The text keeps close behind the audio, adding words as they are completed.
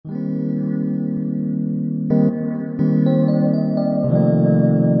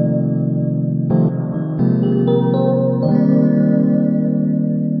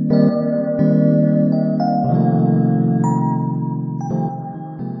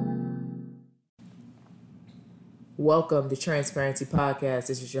Welcome to Transparency Podcast.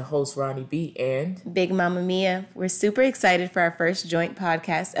 This is your host, Ronnie B. and Big Mama Mia. We're super excited for our first joint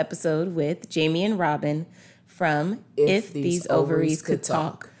podcast episode with Jamie and Robin from If These Ovaries Could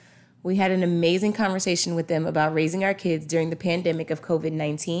Talk. We had an amazing conversation with them about raising our kids during the pandemic of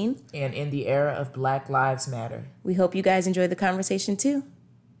COVID-19. And in the era of Black Lives Matter. We hope you guys enjoy the conversation too.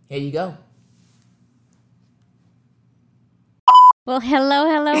 Here you go. Well,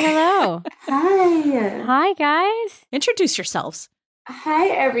 hello. Hi. Hi, guys. Introduce yourselves. Hi,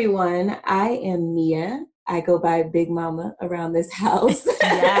 everyone. I am Mia. I go by Big Mama around this house.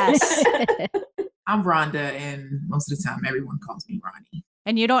 Yes. I'm Rhonda, and most of the time, everyone calls me Ronnie.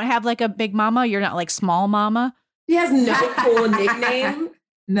 And you don't have like a big mama? You're not like small mama? She has no cool nickname.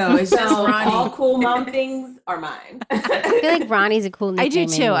 No, it's just Ronnie. All cool mom things are mine. I feel like Ronnie's a cool nickname. I do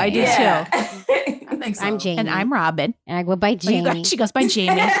too. I think so. I'm Jamie. And I'm Robin. And I go by Jamie. She goes by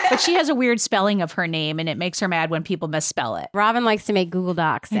Jamie, but she has a weird spelling of her name, and it makes her mad when people misspell it. Robin likes to make Google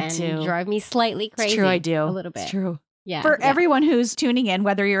Docs I and do. drive me slightly crazy. It's true, I do. A little bit. It's true. Yeah. For everyone who's tuning in,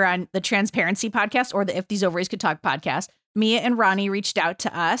 whether you're on the Transparency Podcast or the If These Ovaries Could Talk podcast, Mia and Ronnie reached out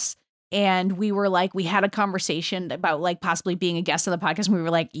to us. And we were like, we had a conversation about like possibly being a guest on the podcast. And we were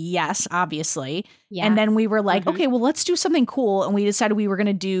like, yes, obviously. Yeah. And then we were like, okay, well, let's do something cool. And we decided we were going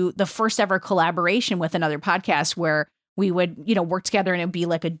to do the first ever collaboration with another podcast where we would, work together and it'd be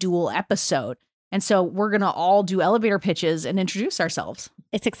like a dual episode. And so we're going to all do elevator pitches and introduce ourselves.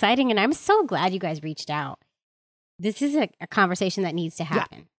 It's exciting. And I'm so glad you guys reached out. This is a conversation that needs to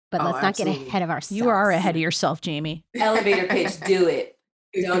happen. Yeah. But let's not get ahead of ourselves. You are ahead of yourself, Jamie. Elevator pitch, do it.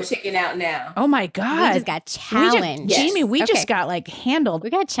 Don't chicken out now. Oh my God. We just got challenged. Jamie, we just got like handled. We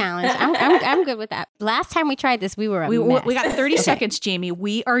got challenged. I'm good with that. Last time we tried this, we were a mess. We got 30 seconds, Jamie.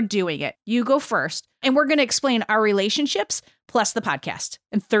 We are doing it. You go first. And we're going to explain our relationships plus the podcast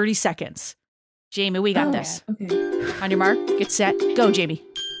in 30 seconds. Jamie, we got this. Okay. On your mark, get set, go, Jamie.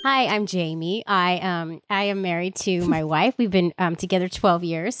 Hi, I'm Jamie. I am married to my wife. We've been together 12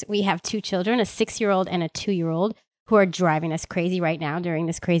 years. We have 2 children, a 6-year-old and a 2-year-old. Who are driving us crazy right now during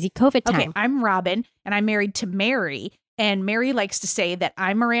this crazy COVID time. Okay, I'm Robin, and I'm married to Mary. And Mary likes to say that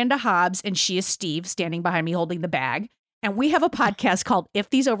I'm Miranda Hobbs, and she is Steve, standing behind me holding the bag. And we have a podcast called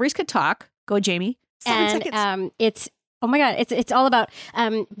If These Ovaries Could Talk. Go, Jamie. 7 seconds. It's oh my God, it's all about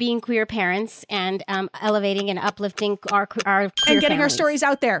being queer parents and elevating and uplifting our queer and getting families. our stories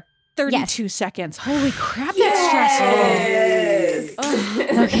out there. 32 seconds. Holy crap, that's Yes.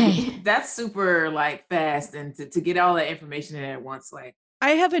 stressful. Okay. That's super like fast, and to get all that information in at once, like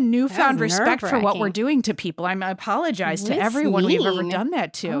I have a newfound That was respect for what nerve-wracking. we're doing to people. I apologize to It's everyone we've ever mean. done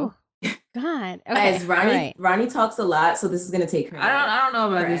that to. Oh, God. Okay. Guys, all right. Ronnie talks a lot, so this is gonna take her. I don't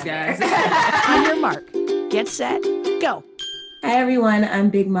know about these guys. On your mark, get set, go. Hi, everyone. I'm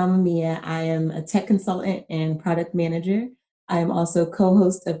Big Mama Mia. I am a tech consultant and product manager. I am also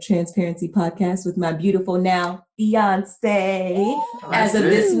co-host of Transparency Podcast with my beautiful now fiance. As of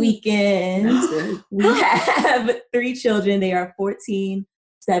this weekend, we have 3 children. They are 14,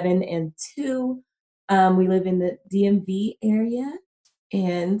 7, and 2. We live in the DMV area.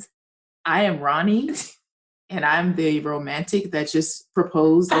 And I am Ronnie, and I'm the romantic that just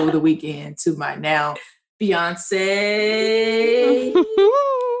proposed over the weekend to my now fiance.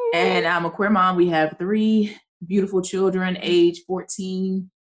 And I'm a queer mom. We have 3 beautiful children, age 14,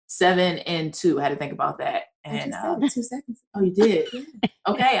 7, and 2. I had to think about that. And I just said 2 seconds. oh, you did?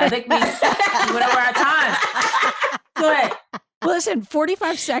 Okay, I think we went over our time. Go ahead. Well, listen,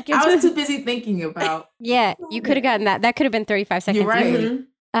 45 seconds. I was too busy thinking about. Yeah, you could have gotten that. That could have been 35 seconds. You're right. easily.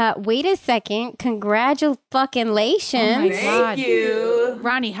 Wait a second. Congratulations. Oh my God. Thank you.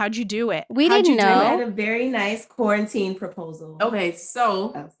 Ronnie, how'd you do it? We How'd didn't you do know. I it? had a very nice quarantine proposal. Okay,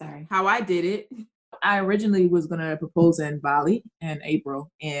 so Oh, sorry. how I did it, I originally was going to propose in Bali in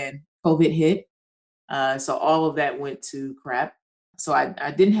April, and COVID hit. So all of that went to crap. So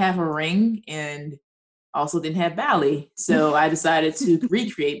I didn't have a ring and also didn't have Bali. So I decided to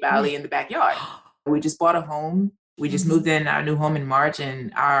recreate Bali in the backyard. We just bought a home. We just moved in our new home in March,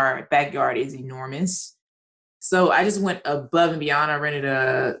 and our backyard is enormous. So I just went above and beyond. I rented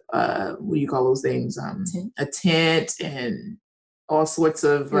a what do you call those things? Tent. A tent and all sorts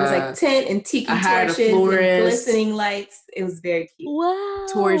of It was like tent and tiki I hired a torches and florist. glistening lights. It was very cute. Wow.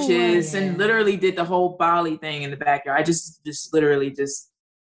 torches and yeah. literally did the whole Bali thing in the backyard. I just literally just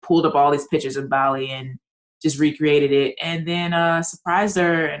pulled up all these pictures of Bali and just recreated it, and then surprised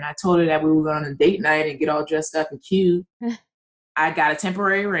her, and I told her that we were going on a date night and get all dressed up and cute. I got a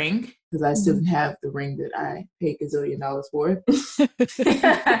temporary ring because I still didn't have the ring that I paid $1 gazillion for.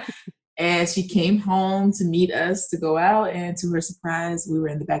 And she came home to meet us to go out. And to her surprise, we were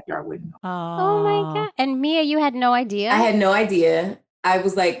in the backyard waiting. Oh my God. And Mia, you had no idea? I had no idea. I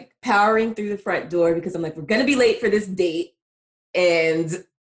was like powering through the front door because I'm like, we're going to be late for this date. And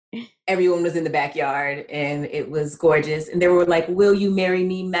everyone was in the backyard and it was gorgeous. And there were like, will you marry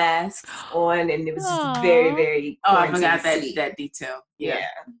me masks on. And it was just very, very I forgot that detail. Yeah.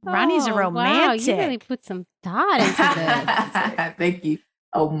 Ronnie's a romantic. Wow, you really put some thought into this. Thank you.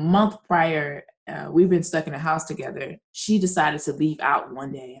 A month prior, we've been stuck in a house together. She decided to leave out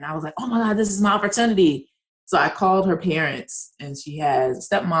one day. And I was like, oh my God, this is my opportunity. So I called her parents, and she has a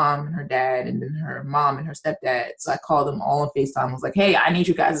stepmom and her dad, and then her mom and her stepdad. So I called them all on FaceTime. I was like, hey, I need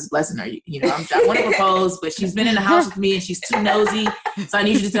you guys' blessing. I want to propose, but she's been in the house with me and she's too nosy. So I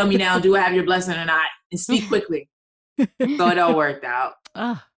need you to tell me now, do I have your blessing or not? And speak quickly. So it all worked out.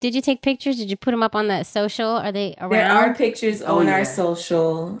 Did you take pictures? Did you put them up on the social? Are they around? There are pictures on our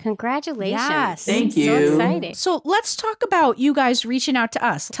social. Congratulations. Yes. Thank you. So excited. So let's talk about you guys reaching out to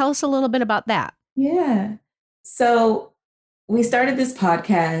us. Tell us a little bit about that. Yeah. So we started this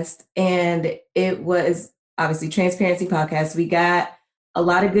podcast, and it was obviously Transparency Podcast. We got a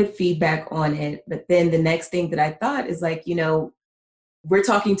lot of good feedback on it. But then the next thing that I thought is like, we're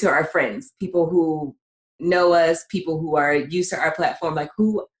talking to our friends, people who know us, people who are used to our platform, like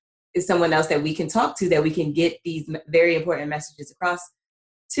who is someone else that we can talk to, that we can get these very important messages across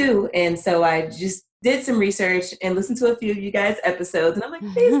to. And so I just did some research and listened to a few of you guys' episodes. And I'm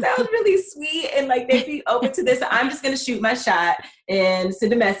like, they sound really sweet. And like, they'd be open to this. I'm just going to shoot my shot and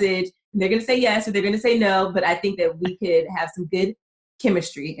send a message. And they're going to say yes, or they're going to say no. But I think that we could have some good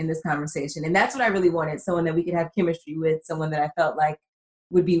chemistry in this conversation. And that's what I really wanted. Someone that we could have chemistry with, someone that I felt like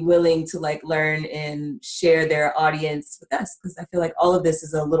would be willing to like learn and share their audience with us. Because I feel like all of this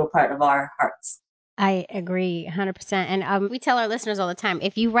is a little part of our hearts. I agree 100%. And we tell our listeners all the time,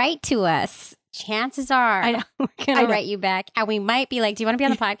 if you write to us, chances are we're going to write you back. And we might be like, do you want to be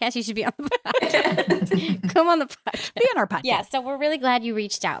on the podcast? You should be on the podcast. Come on the podcast. Be on our podcast. Yeah. So we're really glad you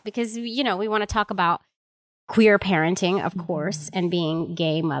reached out because, we want to talk about queer parenting, of course, and being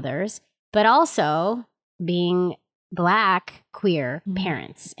gay mothers, but also being Black queer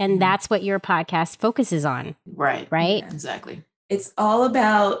parents. And that's what your podcast focuses on. Right. Right? Yeah, exactly. It's all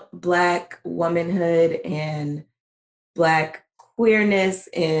about Black womanhood and Black queerness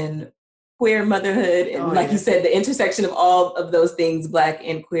and queer motherhood. And you said, the intersection of all of those things, Black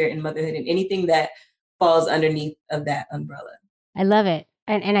and queer and motherhood, and anything that falls underneath of that umbrella. I love it.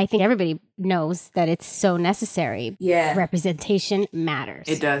 And I think everybody knows that it's so necessary. Yeah. Representation matters.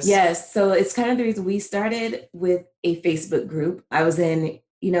 It does. Yes. So it's kind of the reason we started with a Facebook group. I was in,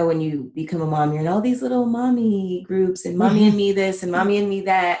 when you become a mom, you're in all these little mommy groups and mommy and me this and mommy and me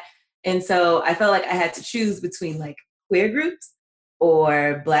that. And so I felt like I had to choose between like queer groups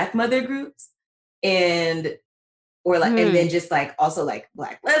or Black mother groups and then just like also like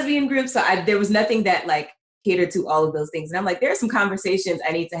Black lesbian groups. So there was nothing that like catered to all of those things. And I'm like, there are some conversations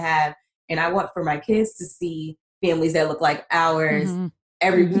I need to have. And I want for my kids to see families that look like ours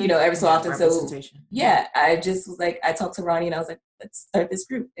every so often. So yeah, I just was like, I talked to Ronnie and I was like, let's start this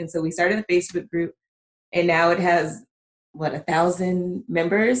group. And so we started a Facebook group and now it has 1,000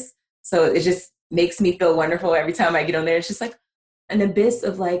 members. So it just makes me feel wonderful every time I get on there. It's just like an abyss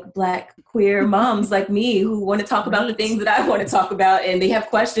of like Black queer moms like me who want to talk about the things that I want to talk about. And they have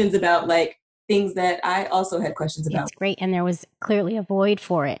questions about like things that I also had questions about. It's great. And there was clearly a void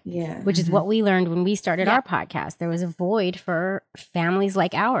for it. Yeah. Which is what we learned when we started our podcast. There was a void for families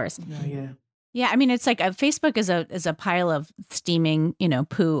like ours. Oh, yeah. Yeah, I mean, it's like Facebook is a pile of steaming,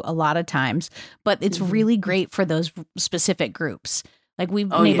 poo a lot of times, but it's really great for those specific groups. Like we've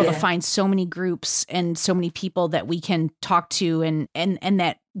been able to find so many groups and so many people that we can talk to and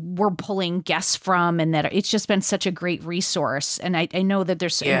that we're pulling guests from, and that it's just been such a great resource. And I know that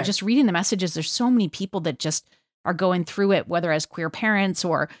there's just reading the messages, there's so many people that just are going through it, whether as queer parents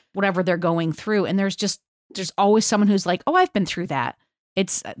or whatever they're going through. And there's always someone who's like, oh, I've been through that.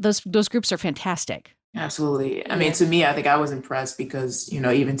 It's those groups are fantastic. Absolutely. I mean, to me, I think I was impressed because,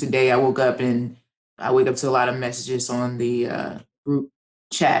 even today I wake up to a lot of messages on the group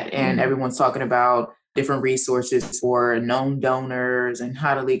chat and everyone's talking about different resources for known donors and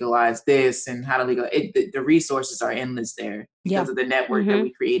how to legalize this and how to the resources are endless there because of the network that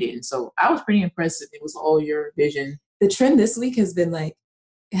we created. And so I was pretty impressed. It was all your vision. The trend this week has been like,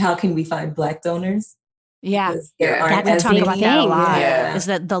 how can we find Black donors? Yeah. That's we talk about that a lot. Yeah. Is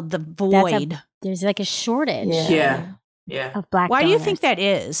that the void? There's like a shortage of Black Why donors. do you think that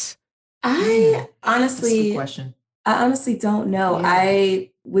is? I That's a good question. honestly don't know. Yeah.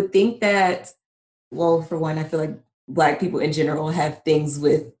 I would think that, well, for one, I feel like Black people in general have things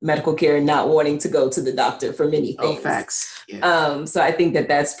with medical care and not wanting to go to the doctor for many things. Oh, facts. Yeah. So I think that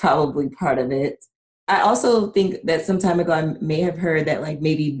that's probably part of it. I also think that some time ago, I may have heard that like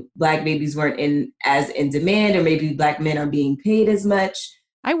maybe Black babies weren't as in demand, or maybe Black men aren't being paid as much.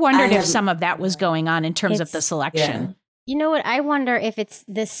 I wondered if some of that was going on in terms of the selection. Yeah. You know what? I wonder if it's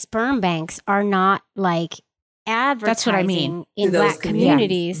the sperm banks are not like advertising That's what I mean. in Black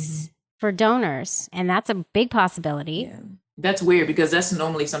communities Mm-hmm. for donors. And that's a big possibility. Yeah. That's weird because that's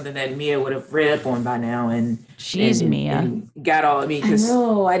normally something that Mia would have read up on by now. And She's Mia. And got all of me.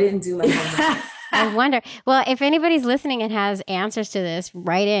 No, I didn't do my homework. I wonder. Well, if anybody's listening and has answers to this,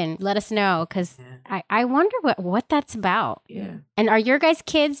 write in. Let us know, because I wonder what that's about. Yeah. And are your guys'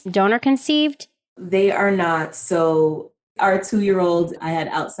 kids donor conceived? They are not. So our 2-year-old I had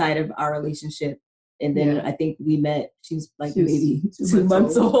outside of our relationship. And then I think we met, she was like maybe 2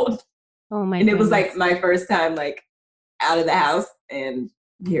 months old. Oh my And goodness. it was like my first time like out of the house, and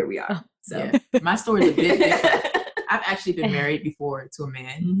here we are. So Yeah. My story is a bit different. I've actually been married before to a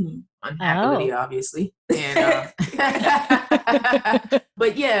man, unhappily, obviously. And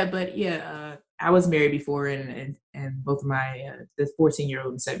but I was married before, and both of my the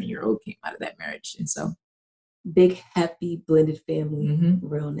 14-year-old and 7-year-old came out of that marriage, and so big happy blended family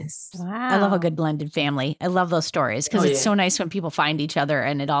realness. Wow. I love a good blended family. I love those stories because it's so nice when people find each other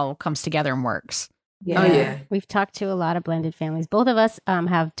and it all comes together and works. Yeah. Oh yeah. We've talked to a lot of blended families. Both of us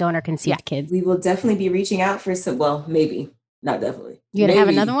have donor conceived kids. We will definitely be reaching out for some, well, maybe, not definitely. You gonna have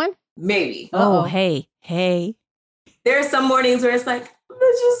another one? Maybe. Oh, hey. There are some mornings where it's like,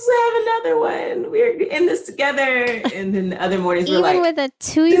 let's just have another one. We're in this together. And then the other mornings we're like, Even with a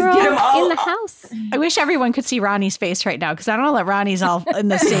 2-year-old get 'em all in the off. house. I wish everyone could see Ronnie's face right now because I don't know that Ronnie's all in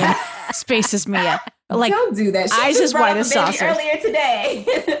the same space as Mia. Like, don't do that. She eyes just as brought white up as a baby saucers. earlier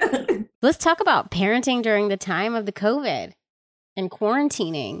today. Let's talk about parenting during the time of the COVID and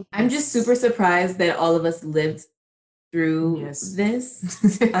quarantining. I'm just super surprised that all of us lived through this.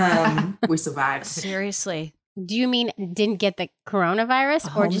 We survived. seriously. Do you mean didn't get the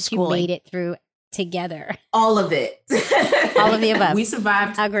coronavirus, or just you Homeschooling. made it through together? All of it. All of the above. We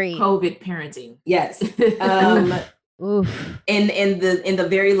survived Agreed. COVID parenting. Yes. Oof. In the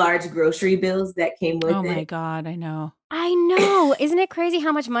very large grocery bills that came with Oh it. my God, I know. I know. Isn't it crazy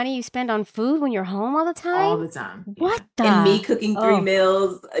how much money you spend on food when you're home all the time? All the time. Yeah. What the? And me cooking 3 Oh.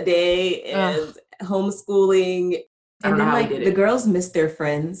 meals a day and homeschooling. I don't And know then how we like did the it. girls miss their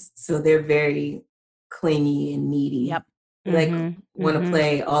friends, so they're very clingy and needy. Yep. Like Mhm, want to mhm.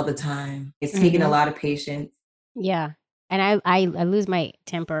 play all the time. It's taken a lot of patience. Yeah. And I lose my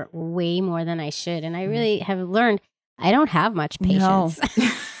temper way more than I should. And I really have learned I don't have much No. patience.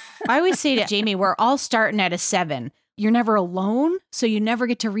 I always say to Jamie, we're all starting at a 7. You're never alone, so you never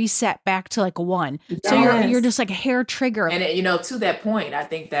get to reset back to like a 1. So you're just like a hair trigger. And to that point, I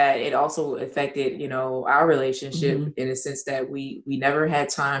think that it also affected, our relationship in a sense that we never had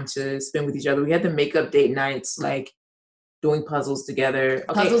time to spend with each other. We had to make up date nights, like doing puzzles together.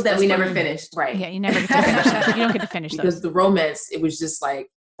 Okay, Puzzles that let's we never play- finished. Right. Yeah, you never get to finish that. You don't get to finish Because those. the romance, it was just like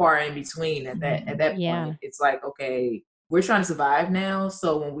far in between at that Yeah. point. It's like, okay, we're trying to survive now.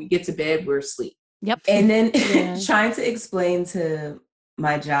 So when we get to bed, we're asleep. Yep. And then Yeah. trying to explain to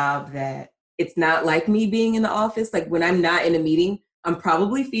my job that it's not like me being in the office. Like when I'm not in a meeting, I'm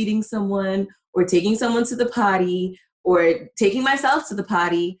probably feeding someone or taking someone to the potty or taking myself to the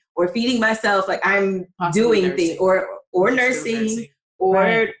potty or feeding myself. Like I'm Possibly doing things or Still nursing or,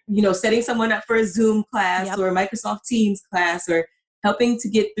 Right. setting someone up for a Zoom class Yep. or a Microsoft Teams class or helping to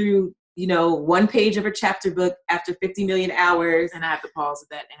get through, 1 page of a chapter book after 50 million hours. And I have to pause at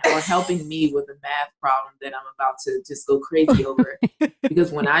that, or helping me with a math problem that I'm about to just go crazy over.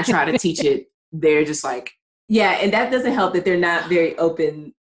 Because when I try to teach it, they're just like, Yeah, and that doesn't help that they're not very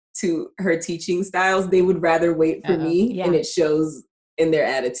open to her teaching styles. They would rather wait for me, Yeah. and it shows in their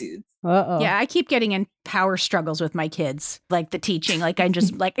attitudes. Uh-oh. Yeah, I keep getting in power struggles with my kids, like the teaching. Like I'm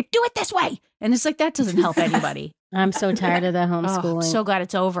just like, do it this way. And it's like, that doesn't help anybody. I'm so tired of the Oh, homeschooling. so glad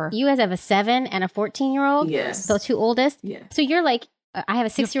it's over. You guys have a 7 and a 14-year-old? yes. The 2 oldest? Yeah. So you're like, I have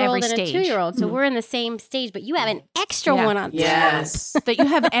a You have 6-year-old every and a stage. 2-year-old. So Mhm. we're in the same stage, but you have an extra Yeah. one on top. Yes. That you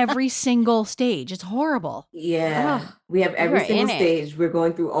have every single stage. It's horrible. Yeah, Oh, we have every you're single in it. stage. We're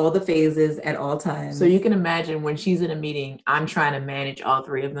going through all the phases at all times. So you can imagine when she's in a meeting, I'm trying to manage all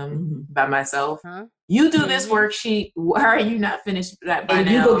 3 of them by myself. Huh? You do this worksheet. Why are you not finished by and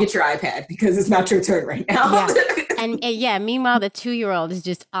now? you go get your iPad because it's not your turn right now. And meanwhile, the 2-year-old is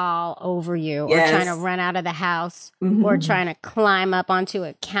just all over you Yes. or trying to run out of the house Mhm. or trying to climb up onto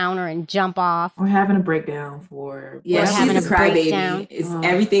a counter and jump off. We're having a breakdown for Yeah, We're she's having a a breakdown. crybaby. It's Oh.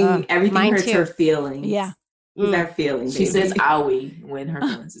 everything Mine hurts too. her feelings. Yeah. She's our feeling. She baby. says "owie" when her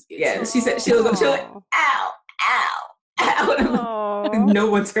feelings is getting. Yeah, she said she'll go. She'll like, ow, ow, ow. No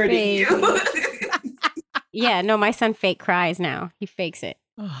one's hurting you. Yeah, no, my son fake cries now. He fakes it.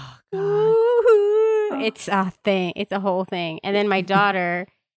 Oh God. Ooh, it's a thing. It's a whole thing. And then my daughter,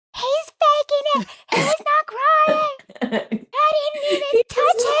 he's faking it. He's not crying. I didn't even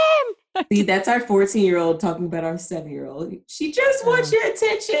touch him. See, that's our 14-year-old talking about our 7-year-old. She just wants your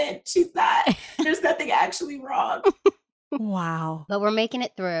attention. She's not. There's nothing actually wrong. Wow. But we're making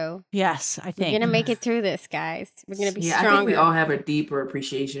it through. Yes, I think. We're going to make it through this, guys. We're going to be stronger. I think we all have a deeper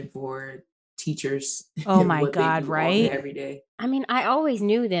appreciation for teachers. Oh my God, right? Every day. I mean, I always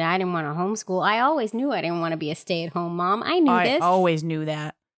knew that I didn't want to homeschool. I always knew I didn't want to be a stay-at-home mom. I knew this. I always knew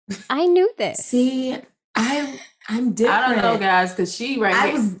that. I knew this. See, I'm different. I don't know, guys, because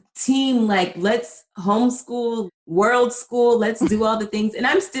I was team like, let's homeschool, world school, let's do all the things. And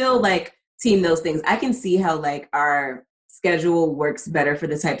I'm still like team those things. I can see how like our schedule works better for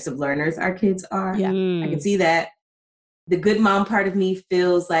the types of learners our kids are. Yeah. I can see that. The good mom part of me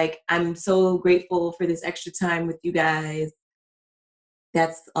feels like I'm so grateful for this extra time with you guys.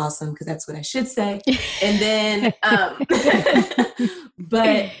 That's awesome because that's what I should say. And then,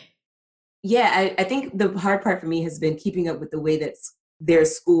 but yeah, I think the hard part for me has been keeping up with the way that their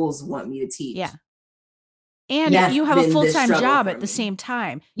schools want me to teach. Yeah. And you have a full-time job at the same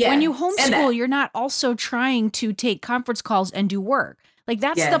time. Yeah. When you homeschool, you're not also trying to take conference calls and do work. Like,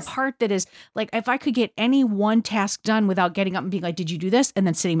 that's the part that is, like, if I could get any one task done without getting up and being like, did you do this? And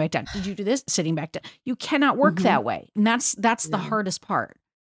then sitting back down. Did you do this? Sitting back down. You cannot work that way. And that's the hardest part.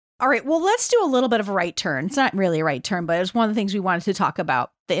 All right. Well, let's do a little bit of a right turn. It's not really a right turn, but it's one of the things we wanted to talk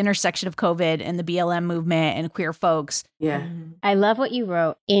about. The intersection of COVID and the BLM movement and queer folks. Yeah. I love what you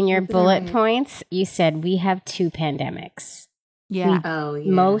wrote in your bullet points. You said we have 2 pandemics. Yeah. We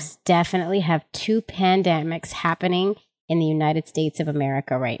most definitely have 2 pandemics happening in the United States of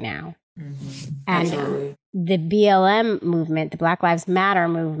America right now. And the BLM movement, the Black Lives Matter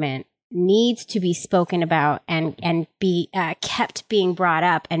movement, needs to be spoken about and be kept being brought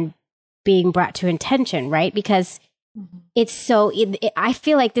up and being brought to attention, right? Because it's so, I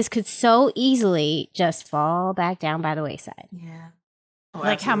feel like this could so easily just fall back down by the wayside. Yeah.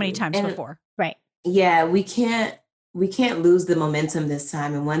 Like how many times before? Right. Yeah, we can't lose the momentum this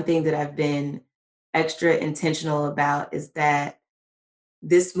time. And one thing that I've been extra intentional about is that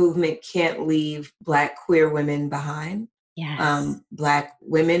this movement can't leave Black queer women behind. Yes. Black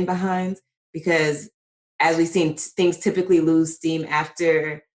women behind, because as we've seen, things typically lose steam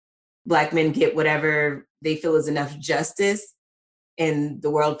after Black men get whatever they feel is enough justice, and the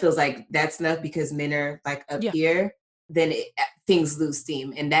world feels like that's enough because men are like up here, then things lose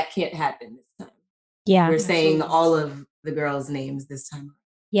steam, and that can't happen this time. Yeah. We're saying all of the girls' names this time.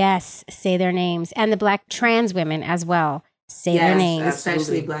 Yes, say their names. And the Black trans women as well. Say their names.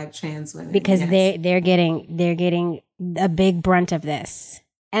 Especially Black trans women. Because they're getting a big brunt of this.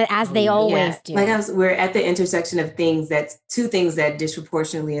 And as they always do. Like we're at the intersection of two things that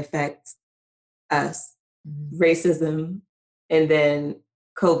disproportionately affect us. Racism and then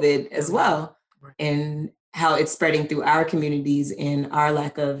COVID as well. And how it's spreading through our communities and our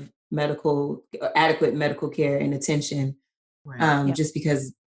lack of adequate medical care and attention. Just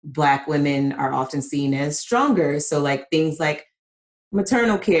because Black women are often seen as stronger. So like things like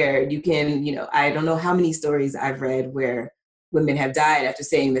maternal care, you can, I don't know how many stories I've read where women have died after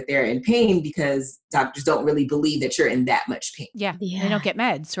saying that they're in pain because doctors don't really believe that you're in that much pain. Yeah. They don't get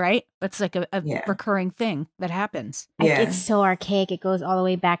meds, right? It's like a recurring thing that happens. It's so archaic. It goes all the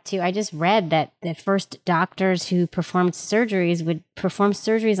way back to, I just read that the first doctors who performed surgeries would perform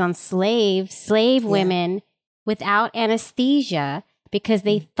surgeries on slave women without anesthesia because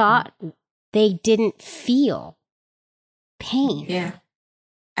they thought they didn't feel pain. Yeah.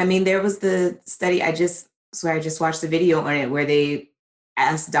 I mean, there was the study I just watched the video on it where they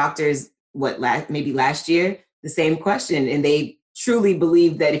asked doctors maybe last year, the same question. And they truly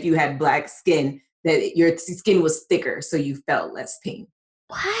believed that if you had Black skin, that your skin was thicker, so you felt less pain.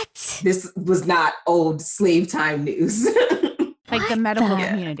 What? This was not old slave time news. Like the medical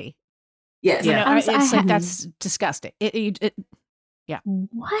community. Yes. It's like, that's disgusting. Yeah.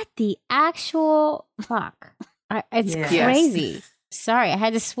 What the actual fuck? It's crazy. Sorry, I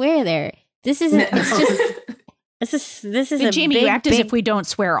had to swear there. This isn't. It's just. This is a Jamie, big, you act as if we don't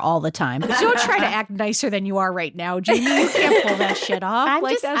swear all the time. So don't try to act nicer than you are right now, Jamie. You can't pull that shit off.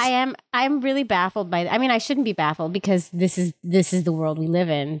 I'm really baffled by. I mean, I shouldn't be baffled because this is the world we live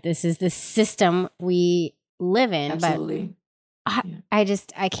in. This is the system we live in. Absolutely. But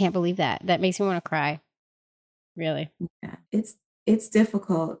I can't believe that. That makes me want to cry. Really. Yeah, it's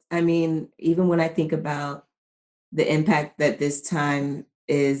difficult. I mean, even when I think about the impact that this time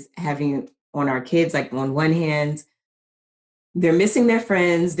is having on our kids. Like on one hand, they're missing their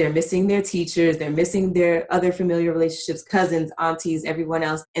friends, they're missing their teachers, they're missing their other familiar relationships, cousins, aunties, everyone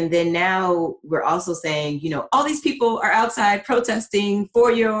else. And then now we're also saying, all these people are outside protesting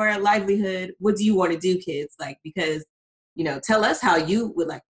for your livelihood. What do you want to do, kids? Like, because, tell us how you would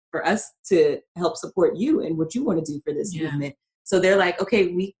like for us to help support you and what you want to do for this movement. So they're like, okay,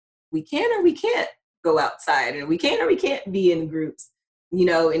 we can or we can't go outside, and we can or we can't be in groups.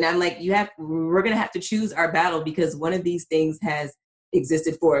 And I'm like, we're going to have to choose our battle, because one of these things has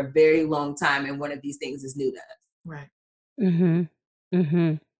existed for a very long time. And one of these things is new to us. Right. Mm-hmm.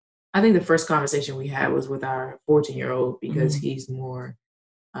 Mm-hmm. I think the first conversation we had was with our 14-year-old, because he's more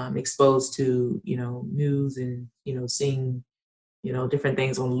exposed to, news and, seeing, different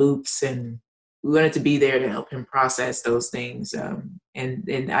things on loops, and we wanted to be there to help him process those things.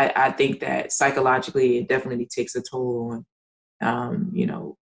 And I think that psychologically it definitely takes a toll on,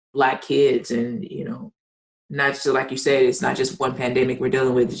 Black kids, and, not just like you said, it's not just one pandemic we're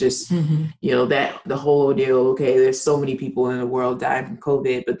dealing with. It's just, that the whole deal. Okay, there's so many people in the world dying from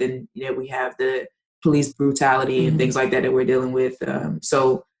COVID, but then, we have the police brutality and things like that we're dealing with.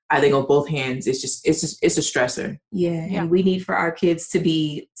 So I think on both hands, it's a stressor. Yeah. And we need for our kids to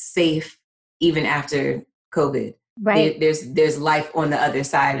be safe even after COVID. Right. There's life on the other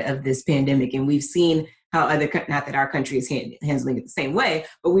side of this pandemic. And we've seen how not that our country is handling it the same way,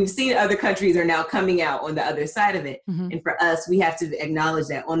 but we've seen other countries are now coming out on the other side of it. And for us, we have to acknowledge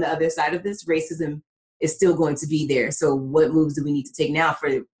that on the other side of this, racism is still going to be there. So what moves do we need to take now for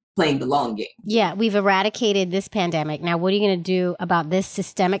playing the long game? Yeah, we've eradicated this pandemic. Now, what are you going to do about this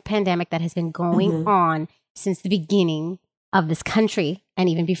systemic pandemic that has been going on since the beginning of this country and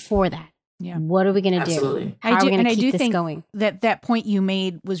even before that? Yeah. What are we going to do? How are we going to keep this going? That point you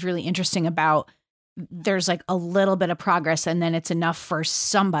made was really interesting about there's like a little bit of progress, and then it's enough for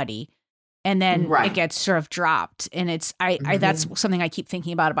somebody, and then it gets sort of dropped. And it's I that's something I keep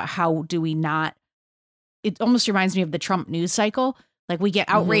thinking about how do we not? It almost reminds me of the Trump news cycle. Like we get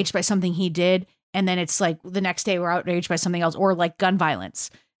outraged by something he did, and then it's like the next day we're outraged by something else, or like gun violence.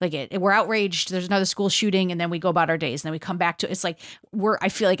 Like we're outraged. There's another school shooting, and then we go about our days, and then we come back to it's like I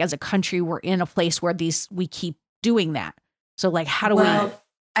feel like as a country we're in a place where we keep doing that. So like how do we?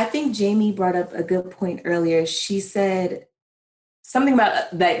 I think Jamie brought up a good point earlier. She said something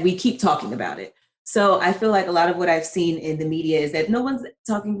about that we keep talking about it. So I feel like a lot of what I've seen in the media is that no one's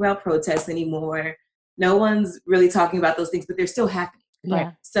talking about protests anymore. No one's really talking about those things, but they're still happening.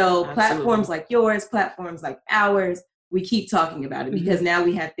 Yeah. So platforms like yours, platforms like ours, we keep talking about it because now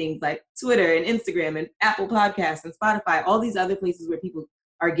we have things like Twitter and Instagram and Apple Podcasts and Spotify, all these other places where people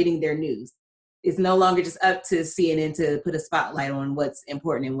are getting their news. It's no longer just up to CNN to put a spotlight on what's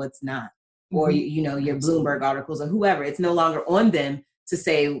important and what's not, or, your Bloomberg articles or whoever. It's no longer on them to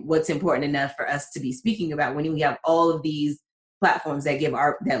say what's important enough for us to be speaking about when we have all of these platforms that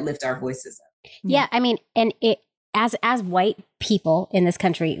that lift our voices up. Yeah. I mean, and as white people in this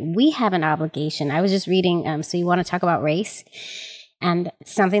country, we have an obligation. I was just reading, so you want to talk about race? And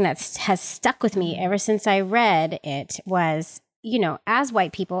something that has stuck with me ever since I read it was, as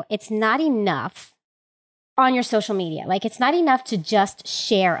white people, it's not enough on your social media. Like, it's not enough to just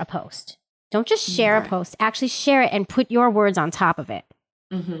share a post. Don't just share a post. Actually share it and put your words on top of it.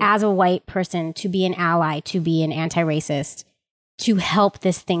 As a white person, to be an ally, to be an anti-racist, to help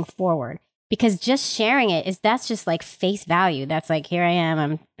this thing forward. Because just sharing that's just like face value. That's like, here I am,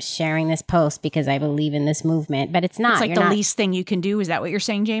 I'm sharing this post because I believe in this movement. But it's not. It's like the least thing you can do. Is that what you're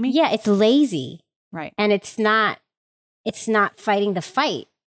saying, Jamie? Yeah, it's lazy. Right. And it's not fighting the fight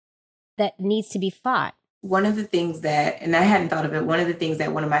that needs to be fought. One of the things and I hadn't thought of it, one of the things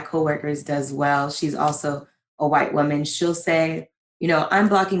that one of my coworkers does well, she's also a white woman, she'll say, I'm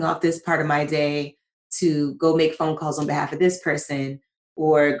blocking off this part of my day to go make phone calls on behalf of this person,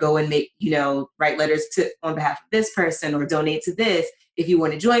 or go and make, write letters on behalf of this person, or donate to this. If you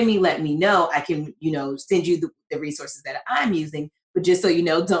want to join me, let me know. I can, send you the resources that I'm using, but just so you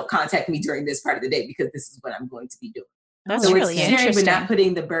know, don't contact me during this part of the day because this is what I'm going to be doing. That's so really interesting. But not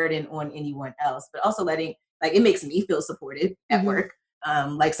putting the burden on anyone else, but also letting, like, it makes me feel supported at work.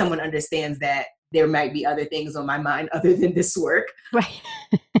 Like someone understands that there might be other things on my mind other than this work. Right.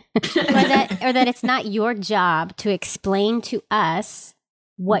 or that it's not your job to explain to us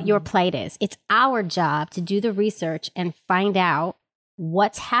what your plight is. It's our job to do the research and find out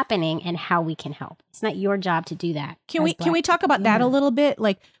what's happening and how we can help. It's not your job to do that. Can we talk about that a little bit?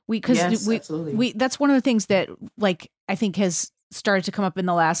 Like absolutely. we that's one of the things that like I think has started to come up in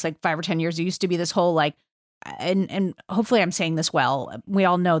the last like 5 or 10 years. There used to be this whole like and hopefully I'm saying this well. We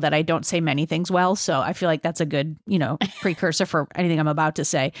all know that I don't say many things well, so I feel like that's a good, precursor for anything I'm about to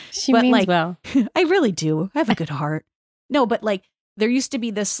say. She but means well. I really do. I have a good heart. No, but like there used to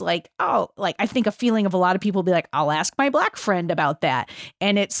be this I think a feeling of a lot of people be like, I'll ask my Black friend about that.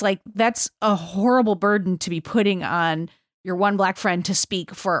 And it's like, that's a horrible burden to be putting on your one Black friend to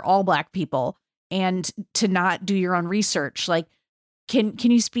speak for all Black people and to not do your own research. Like, can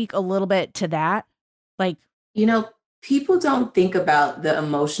you speak a little bit to that? Like, people don't think about the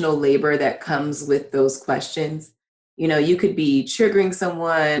emotional labor that comes with those questions. You could be triggering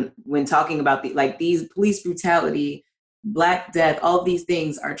someone when talking about these police brutality, Black death, all these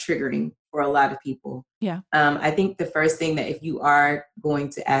things are triggering for a lot of people. Yeah. I think the first thing that if you are going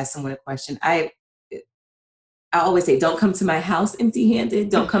to ask someone a question, I always say, don't come to my house empty-handed.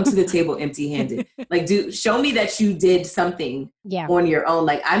 Don't come to the table empty-handed. Like, show me that you did something on your own.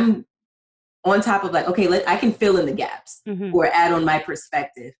 Like, I'm on top of okay, I can fill in the gaps or add on my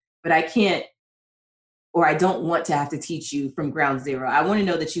perspective, but I can't, or I don't want to have to teach you from ground zero. I want to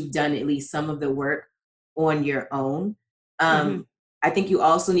know that you've done at least some of the work on your own. I think you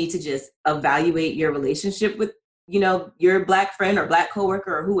also need to just evaluate your relationship with, your Black friend or Black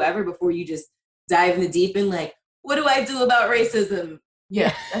coworker or whoever before you just dive in the deep end. Like, what do I do about racism?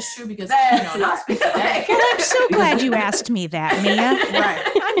 Yeah, that's true because Well, I'm so glad you asked me that, Mia.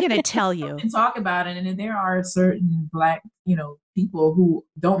 Right. I'm going to tell you. And talk about it. And then there are certain Black, people who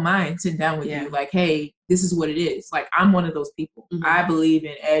don't mind sitting down with you. Like, hey, this is what it is. Like, I'm one of those people. I believe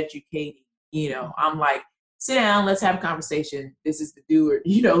in educating. I'm like, sit down, let's have a conversation. This is the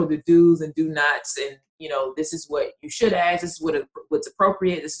the do's and do nots. And, this is what you should ask. This is what's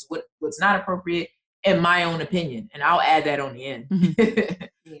appropriate. This is what's not appropriate. In my own opinion, and I'll add that on the end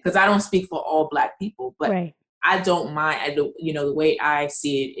because I don't speak for all Black people, but I don't mind. The way I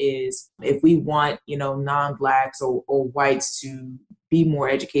see it is, if we want non-Blacks or whites to be more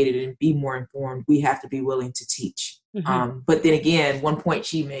educated and be more informed, we have to be willing to teach. But then again, one point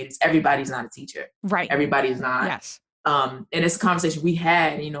she made is everybody's not a teacher, right? Everybody's not. Yes. And it's a conversation we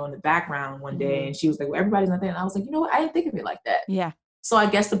had, in the background one day, and she was like, "Well, everybody's not there," and I was like, "You know what? I didn't think of it like that." Yeah. So I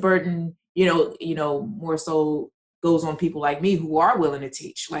guess the burden, more so goes on people like me who are willing to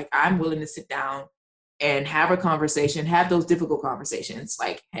teach. Like, I'm willing to sit down and have a conversation, have those difficult conversations.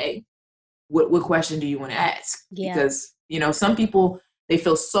 Like, hey, what question do you want to ask? Yeah. Because, some people, they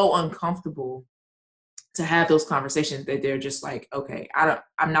feel so uncomfortable to have those conversations that they're just like, okay,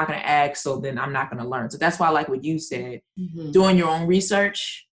 I'm not going to ask, so then I'm not going to learn. So that's why I like what you said, doing your own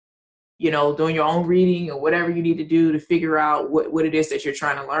research, doing your own reading or whatever you need to do to figure out what it is that you're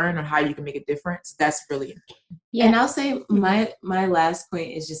trying to learn or how you can make a difference. That's really important. Yeah. And I'll say my last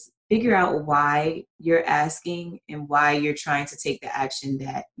point is just figure out why you're asking and why you're trying to take the action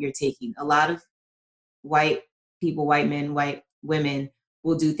that you're taking. A lot of white people, white men, white women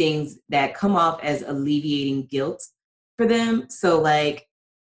will do things that come off as alleviating guilt for them. So like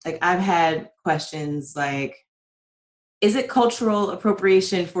I've had questions like, is it cultural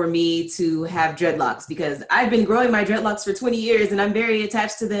appropriation for me to have dreadlocks? Because I've been growing my dreadlocks for 20 years and I'm very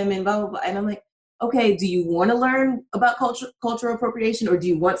attached to them and blah, blah, blah. And I'm like, okay, do you want to learn about cultural appropriation, or do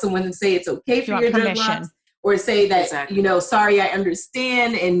you want someone to say it's okay for your dreadlocks? Or say that, sorry, I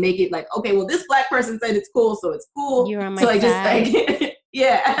understand, and make it like, okay, well, this Black person said it's cool, so it's cool. You're on my so I side.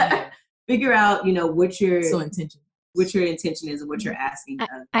 just figure out, what your intention is and what you're asking.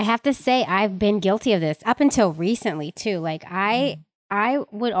 I have to say, I've been guilty of this up until recently too. Like I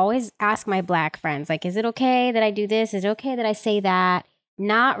would always ask my Black friends, like, is it okay that I do this? Is it okay that I say that?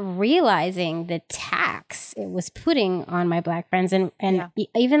 Not realizing the tax it was putting on my Black friends. And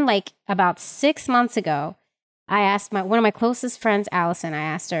even like about 6 months ago, I asked one of my closest friends, Allison, I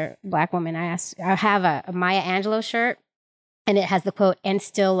asked her, Black woman, I have a Maya Angelou shirt, and it has the quote, "And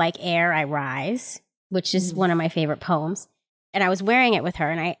still like air, I rise," which is one of my favorite poems. And I was wearing it with her,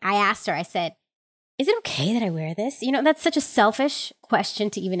 and I asked her, I said, is it okay that I wear this? That's such a selfish question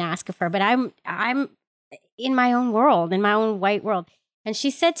to even ask of her, but I'm in my own world, in my own white world. And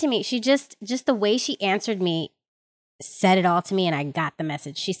she said to me, she just the way she answered me said it all to me, and I got the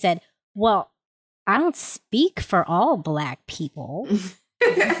message. She said, well, I don't speak for all Black people.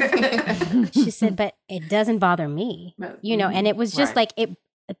 She said, but it doesn't bother me, and it was just like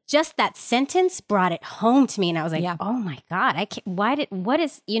just that sentence brought it home to me. And I was like, oh my God, I can't, Well,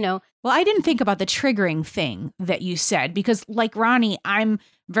 I didn't think about the triggering thing that you said, because like Ronnie, I'm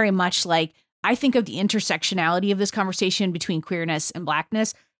very much like, I think of the intersectionality of this conversation between queerness and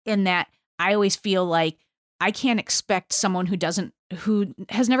Blackness, in that I always feel like I can't expect someone who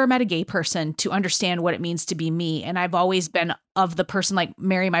has never met a gay person to understand what it means to be me. And I've always been of the person, like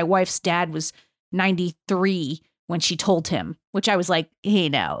Mary, my wife's dad, was 93 when she told him, which I was like, he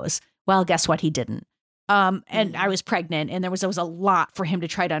knows. Well, guess what? He didn't. And I was pregnant, and there was a lot for him to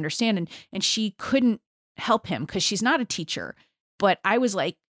try to understand. And she couldn't help him because she's not a teacher. But I was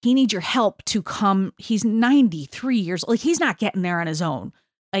like, he needs your help to come. He's 93 years old. Like, he's not getting there on his own.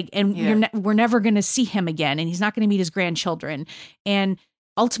 Like, and we're never going to see him again. And he's not going to meet his grandchildren. And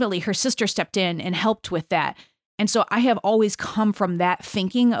ultimately, her sister stepped in and helped with that. And so I have always come from that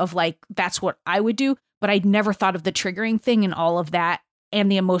thinking of like, that's what I would do. But I'd never thought of the triggering thing and all of that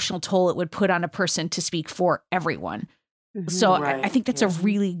and the emotional toll it would put on a person to speak for everyone. So I think that's a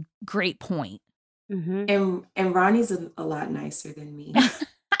really great point. And Ronnie's a lot nicer than me.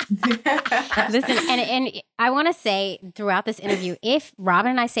 Listen, and I want to say throughout this interview, if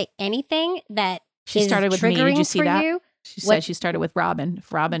Robin and I say anything that she started with me, did you see that? She said she started with Robin.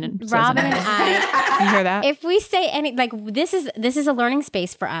 Robin and I. You hear that? If we say any, like, this is a learning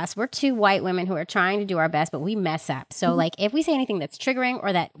space for us. We're two white women who are trying to do our best, but we mess up. So, like, if we say anything that's triggering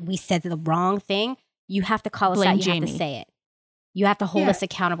or that we said the wrong thing, you have to call us out. You have to say it. You have to hold us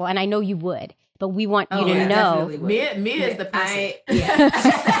accountable, and I know you would. But we want you to know. Mia is the person.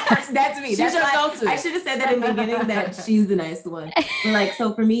 That's me. That's why I should have said that in the beginning, that she's the nice one. But like,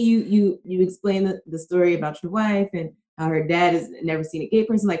 so for me, you explain the story about your wife and how her dad has never seen a gay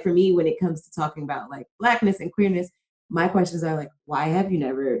person. Like, for me, when it comes to talking about like Blackness and queerness, my questions are like, why have you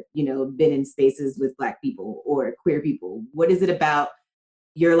never, been in spaces with Black people or queer people? What is it about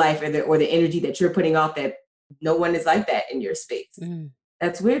your life or the energy that you're putting off that no one is like that in your space?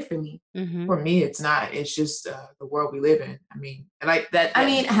 That's weird for me. For me, it's not. It's just the world we live in. I mean, like that. I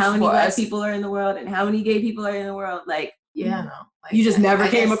mean, how many Black people are in the world and how many gay people are in the world? Like, yeah, no. Like, you just never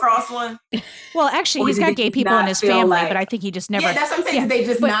came across one? Well, actually, he's got gay people in his family, but I think he just never. Yeah, that's what I'm saying. They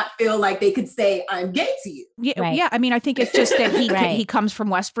just not feel like they could say, I'm gay to you. Yeah, yeah. I mean, I think it's just that he comes from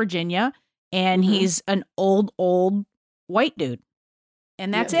West Virginia and he's an old white dude.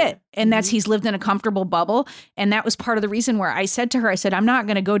 And that's it. And that's, he's lived in a comfortable bubble. And that was part of the reason where I said to her, I said, I'm not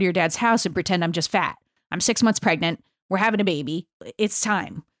going to go to your dad's house and pretend I'm just fat. I'm 6 months pregnant. We're having a baby. It's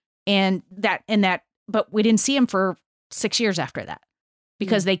time. But we didn't see him for 6 years after that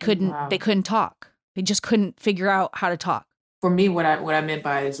because they couldn't talk. They just couldn't figure out how to talk. For me, what I meant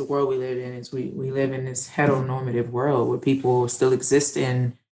by is the world we live in is we live in this heteronormative world where people still exist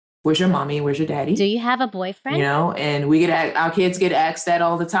in, where's your mommy? Where's your daddy? Do you have a boyfriend? And our kids get asked that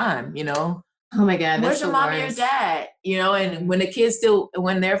all the time, Oh my God. Where's your mommy or dad? And when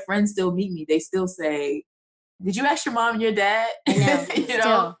when their friends still meet me, they still say, did you ask your mom and your dad? I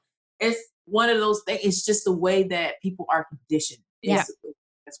know. It's one of those things. It's just the way that people are conditioned. Yeah.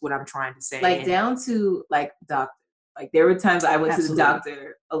 That's what I'm trying to say. Like, down to like doctors. Like, there were times I went to the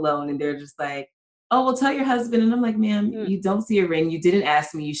doctor alone and they're just like, oh, well, tell your husband. And I'm like, ma'am, you don't see a ring. You didn't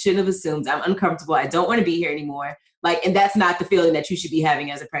ask me. You shouldn't have assumed. I'm uncomfortable. I don't want to be here anymore. Like, and that's not the feeling that you should be having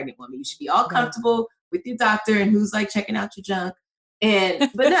as a pregnant woman. You should be all comfortable with your doctor and who's like checking out your junk.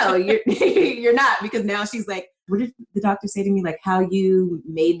 But no, you're not, because now she's like, what did the doctor say to me? Like, how you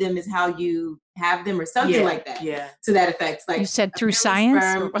made them is how you have them, or something like that. Yeah. To that effect. Like, you said through science?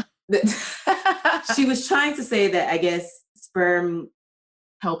 She was trying to say that, I guess, sperm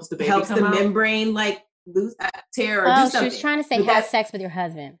helps the baby membrane like lose tear or do something. She was trying to say have sex with your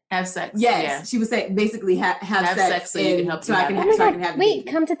husband. Have sex. Yes, yeah. She was saying basically have sex so you can help. So I can have. Wait,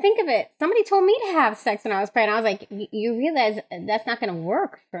 come to think of it, somebody told me to have sex when I was pregnant. I was like, you realize that's not going to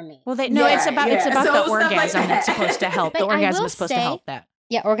work for me. Well, it's about the orgasm that's supposed to help. The orgasm is supposed to help that.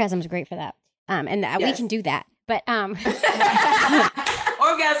 Yeah, orgasm is great for that. We can do that. But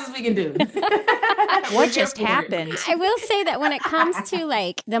orgasms we can do. What just happened? I will say that when it comes to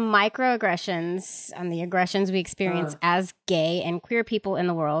like the microaggressions and the aggressions we experience as gay and queer people in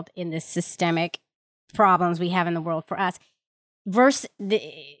the world, in the systemic problems we have in the world for us, versus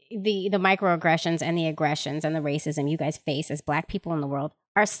the microaggressions and the aggressions and the racism you guys face as Black people in the world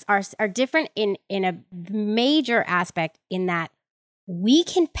are different in a major aspect, in that we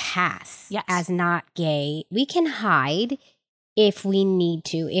can pass as not gay. We can hide if we need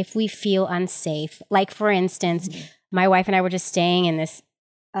to, if we feel unsafe. Like, for instance, my wife and I were just staying in this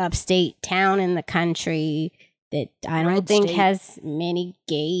upstate town in the country that I don't think has many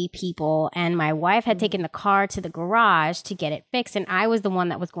gay people. And my wife had taken the car to the garage to get it fixed. And I was the one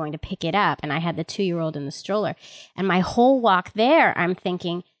that was going to pick it up. And I had the 2-year-old in the stroller. And my whole walk there, I'm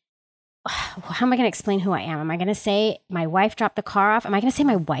thinking, how am I going to explain who I am? Am I going to say my wife dropped the car off? Am I going to say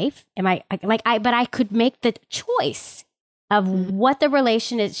my wife? But I could make the choice of what the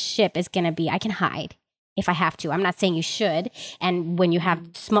relationship is going to be. I can hide. if I have to. I'm not saying you should. And when you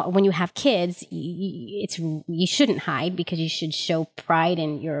have kids, you shouldn't hide, because you should show pride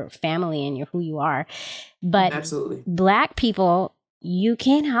in your family and who you are. But absolutely, Black people, you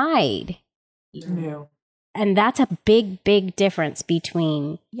can't hide. Yeah. And that's a big, big difference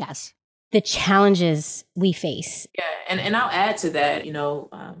between the challenges we face. Yeah, and I'll add to that,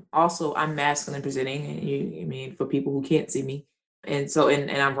 also I'm masculine presenting, and I mean, for people who can't see me. And so, and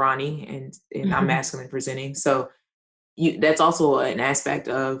I'm Ronnie, and I'm masculine presenting. So that's also an aspect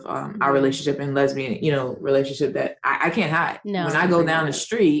of our relationship and lesbian, relationship that I can't hide. No. When I go down the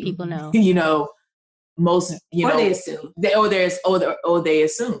street, People know. Most, or they assume. They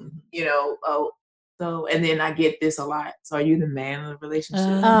assume, so, and then I get this a lot. So are you the man of the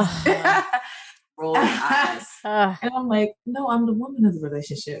relationship? Roll eyes. And I'm like, no, I'm the woman of the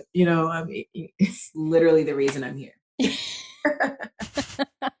relationship. I mean, it's literally the reason I'm here.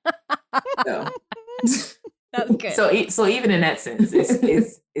 So. That's good. So even in that sense,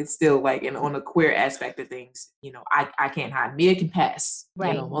 it's still like, and on the queer aspect of things, I can't hide. Mia can pass.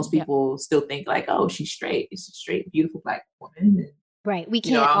 Right. Most people still think like, oh, she's straight. It's a straight, beautiful Black woman. And, right. We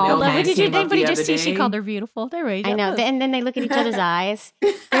can't all. Although did anybody just see she called her beautiful? There we go. I know. And then they look at each other's eyes.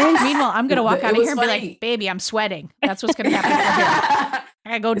 Meanwhile, I'm gonna walk out of here and be like, baby, I'm sweating. That's what's gonna happen from here. I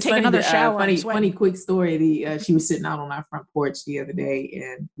gotta go take another shower. Funny quick story. She was sitting out on our front porch the other day,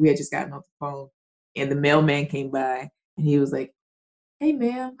 and we had just gotten off the phone, and the mailman came by, and he was like, "Hey,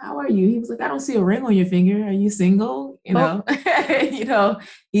 ma'am, how are you?" He was like, "I don't see a ring on your finger. Are you single?"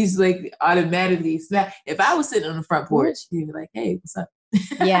 He's like automatically snap. If I was sitting on the front porch, he'd be like, "Hey, what's up?"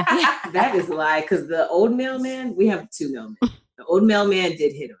 Yeah, that is a lie. Because the old mailman, we have two mailmen. The old mailman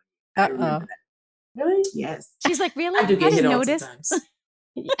did hit on you. I remember that. Really? Yes. She's like, really? I do get hit on notice. sometimes.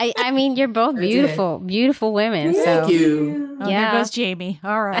 I mean, you're both beautiful, beautiful women. Thank you. Oh, there goes Jamie.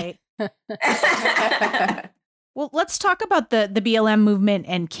 All right. Well, let's talk about the BLM movement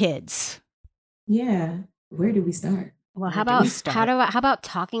and kids. Yeah. Where do we start? Well, how about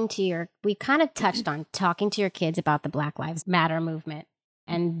talking to we kind of touched on talking to your kids about the Black Lives Matter movement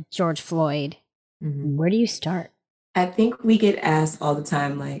and George Floyd. Mm-hmm. Where do you start? I think we get asked all the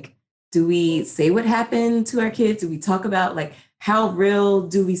time, like, do we say what happened to our kids? Do we talk about like how real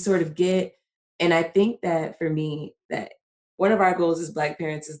do we sort of get? And I think that for me, that one of our goals as Black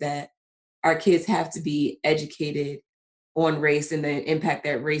parents is that our kids have to be educated on race and the impact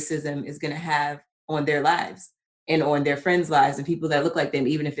that racism is going to have on their lives and on their friends' lives and people that look like them,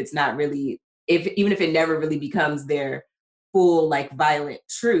 even if it's not really, even if it never really becomes their full, like, violent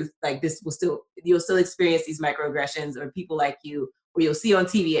truth, like you'll still experience these microaggressions or people like you, or you'll see on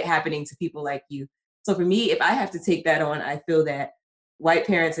TV it happening to people like you. So for me, if I have to take that on, I feel that white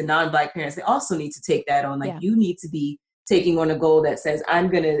parents and non-Black parents, they also need to take that on. Like, you need to be taking on a goal that says, I'm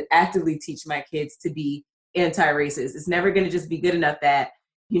going to actively teach my kids to be anti-racist. It's never going to just be good enough that,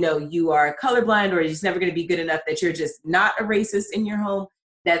 you are colorblind, or it's never going to be good enough that you're just not a racist in your home.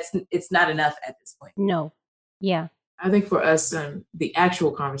 It's not enough at this point. No. Yeah. I think for us, the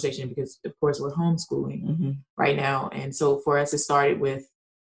actual conversation, because of course we're homeschooling right now. And so for us, it started with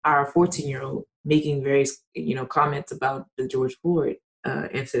our 14-year-old making various, comments about the George Floyd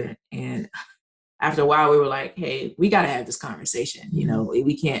incident. And after a while we were like, hey, we got to have this conversation.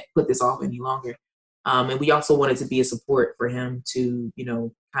 We can't put this off any longer. And we also wanted to be a support for him to,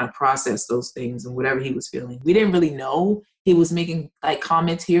 kind of process those things and whatever he was feeling. We didn't really know he was making like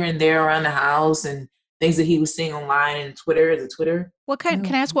comments here and there around the house and things that he was seeing online and Twitter.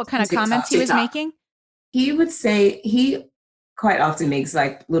 Can I ask what kind of TikTok, comments he was making? He would say, he quite often makes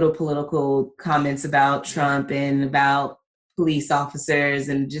like little political comments about Trump and about police officers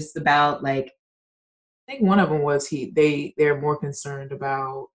and just about like, I think one of them was they're more concerned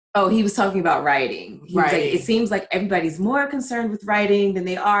about. Oh, he was talking about writing. He was like, it seems like everybody's more concerned with writing than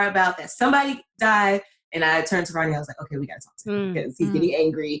they are about that somebody died. And I turned to Ronnie, I was like, okay, we got to talk to him because he's getting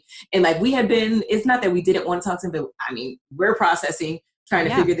angry. And like it's not that we didn't want to talk to him, but I mean, we're processing, trying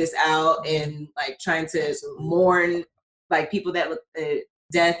to figure this out and like trying to mourn like people that look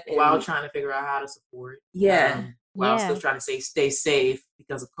death. While trying to figure out how to support. While still trying to stay safe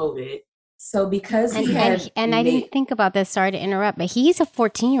because of COVID. So because I didn't think about this, sorry to interrupt, but he's a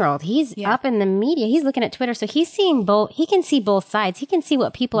 14-year-old. He's up in the media. He's looking at Twitter. So he's seeing he can see both sides. He can see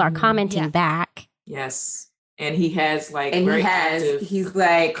what people are commenting back. Yes. And he has active, he's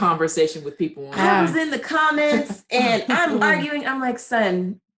like conversation with people. I was in the comments and I'm arguing. I'm like,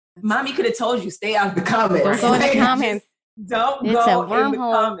 son, mommy could have told you stay out of the comments. Don't go in the comments. Don't It's go a wormhole. in the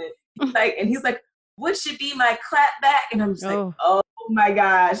comments. Like, and he's like, what should be my clap back? And I'm just like, oh my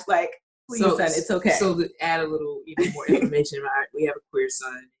gosh, like, please, son, it's okay. So to add a little more information, we have a queer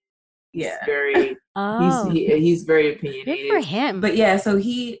son. Yeah. He's very opinionated. Good for him. But yeah, so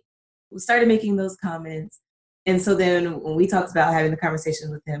he started making those comments. And so then when we talked about having the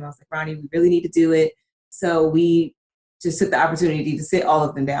conversation with him, I was like, Ronnie, we really need to do it. So we just took the opportunity to sit all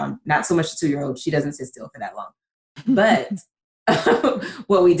of them down. Not so much the 2-year-old. She doesn't sit still for that long. But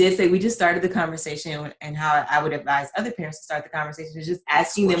what we did say, we just started the conversation, and how I would advise other parents to start the conversation is just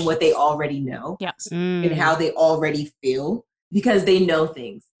asking them what they already know and how they already feel, because they know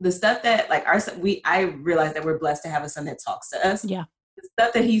things. The stuff that like our son, I realized that we're blessed to have a son that talks to us. Yeah. The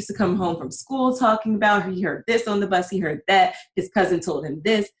stuff that he used to come home from school talking about, he heard this on the bus, he heard that, his cousin told him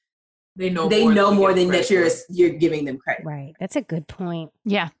this. They know more than that you're giving them credit. Right. That's a good point.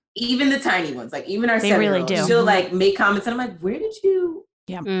 Yeah. Even the tiny ones, like even our they really do. She'll like make comments, and I'm like, where did you?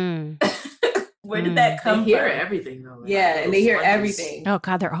 Yeah. Where did that come from? They hear everything though. Like, and they hear everything. Oh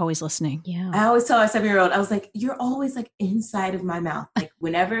God, they're always listening. Yeah. I always tell our 7-year-old, I was like, you're always like inside of my mouth. Like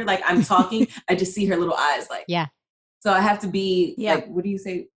whenever like I'm talking, I just see her little eyes. Like, yeah. So I have to be like, what do you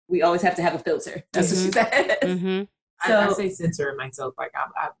say? We always have to have a filter. That's what she says. So I say censor myself. Like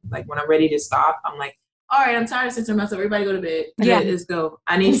I like when I'm ready to stop, I'm like, all right, I'm tired of censoring myself. Everybody go to bed. Let's go.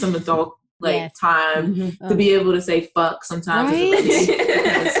 I need some adult time to be able to say fuck sometimes.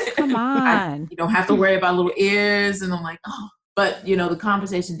 Right? Come on. You don't have to worry about little ears. And I'm like, oh. But, the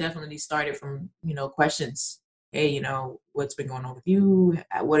conversation definitely started from, questions. Hey, what's been going on with you?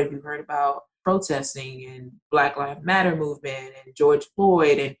 What have you heard about protesting and Black Lives Matter movement and George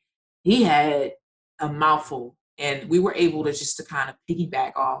Floyd? And he had a mouthful. And we were able to just to kind of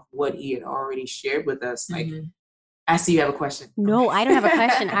piggyback off what he had already shared with us. Like, I see you have a question. No, I don't have a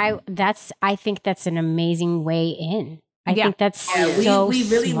question. I think that's an amazing way in. I think that's so we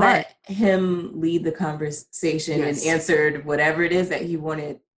really smart. let him lead the conversation and answered whatever it is that he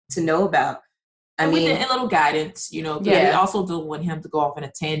wanted to know about. I mean, with a little guidance, we also don't want him to go off in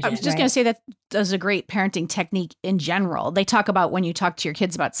a tangent. I was just going to say that does a great parenting technique in general. They talk about when you talk to your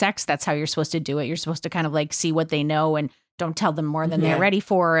kids about sex, that's how you're supposed to do it. You're supposed to kind of like see what they know and don't tell them more than they're ready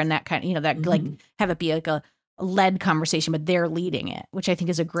for. And that kind of, like have it be like a led conversation, but they're leading it, which I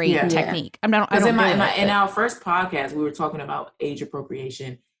think is a great technique. In our first podcast, we were talking about age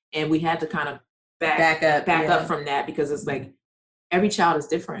appropriation, and we had to kind of back up from that, because it's like every child is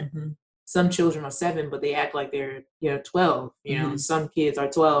different. Some children are 7, but they act like they're 12. Some kids are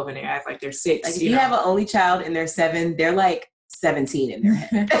 12 and they act like they're 6. Like if you have an only child and they're 7, they're like 17 in their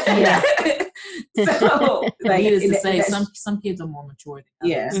head. So like needless to say, some kids are more mature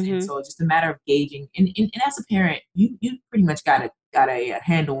than others, and so it's just a matter of gauging. And as a parent, you pretty much got a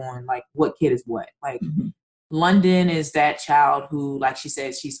handle on like what kid is what. Like London is that child who, like she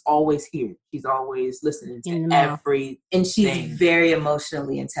said, she's always here. She's always listening to everything. And she's very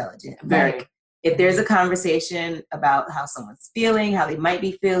emotionally intelligent. Very. Like, if there's a conversation about how someone's feeling, how they might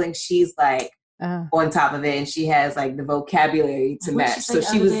be feeling, she's like on top of it. And she has like the vocabulary to match. So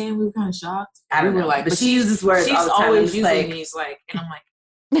she was, we were kind of shocked. I don't know. Like, but she uses words all the time. Always using these like, and I'm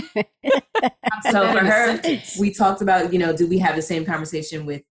like. So for her, we talked about, do we have the same conversation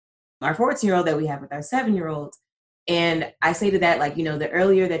with our 14-year-old that we have with our 7-year-old? And I say to that, like, the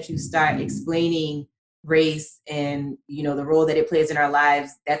earlier that you start explaining race and, the role that it plays in our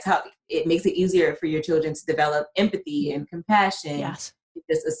lives, that's how it makes it easier for your children to develop empathy and compassion. Yes.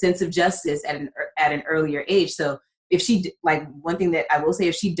 Just a sense of justice at an earlier age. So if she, like, one thing that I will say,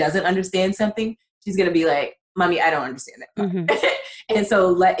 if she doesn't understand something, she's going to be like, Mommy, I don't understand that. And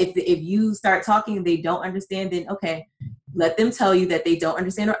so if you start talking and they don't understand, then okay, let them tell you that they don't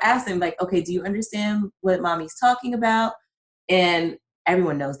understand, or ask them like, okay, do you understand what Mommy's talking about? And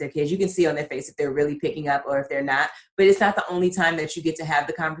everyone knows their kids. You can see on their face if they're really picking up or if they're not, but it's not the only time that you get to have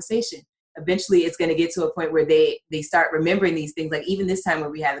the conversation. Eventually it's going to get to a point where they start remembering these things. Like even this time where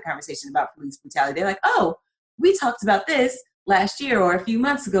we had the conversation about police brutality, they're like, oh, we talked about this last year or a few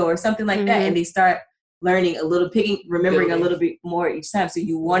months ago or something like that. And they start learning remembering a little bit more each time. So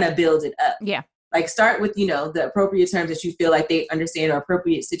you want to build it up. Yeah. Like start with, the appropriate terms that you feel like they understand, or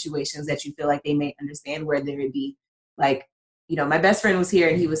appropriate situations that you feel like they may understand, where there would be like, my best friend was here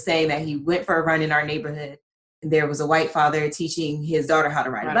and he was saying that he went for a run in our neighborhood and there was a white father teaching his daughter how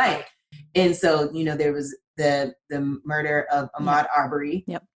to ride a bike. And so, there was the murder of Ahmaud Arbery.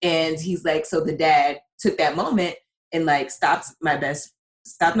 Yep. And he's like, so the dad took that moment and like stopped my best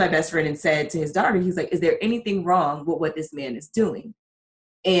friend and said to his daughter, he's like, is there anything wrong with what this man is doing?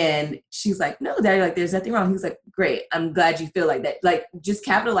 And she's like, no, Daddy, like there's nothing wrong. He's like, great. I'm glad you feel like that. Like just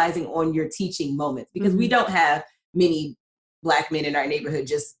capitalizing on your teaching moments, because we don't have many Black men in our neighborhood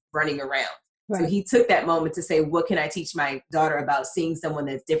just running around. Right. So he took that moment to say, what can I teach my daughter about seeing someone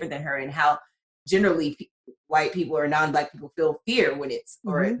that's different than her, and how generally white people or non-Black people feel fear when it's,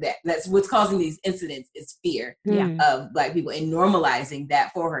 or that's what's causing these incidents is fear of Black people, and normalizing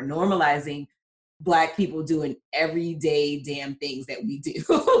that for her, normalizing Black people doing everyday damn things that we do.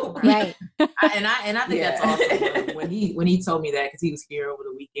 Right. I think that's awesome. When he told me that, because he was here over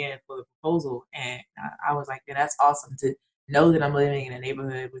the weekend for the proposal, and I was like, yeah, that's awesome to know that I'm living in a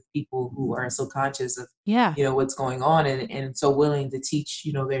neighborhood with people who are so conscious of what's going on, and so willing to teach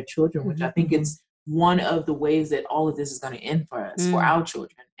their children, which I think it's one of the ways that all of this is going to end for us, for our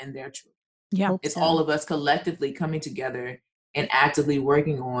children and their children. Yeah, it's all of us collectively coming together and actively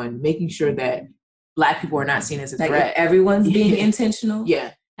working on making sure that Black people are not seen as a threat. Everyone's being intentional.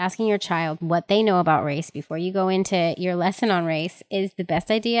 Yeah. Asking your child what they know about race before you go into your lesson on race is the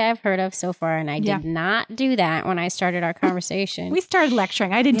best idea I've heard of so far. And I did not do that when I started our conversation. We started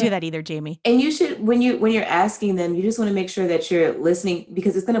lecturing. I didn't do that either, Jamie. And you should, when you're asking them, you just want to make sure that you're listening,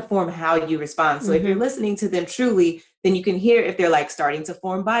 because it's going to form how you respond. So if you're listening to them truly, then you can hear if they're like starting to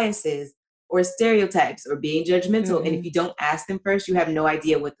form biases or stereotypes or being judgmental. And if you don't ask them first, you have no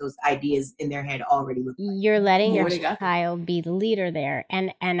idea what those ideas in their head already look like. You're letting your child be the leader there.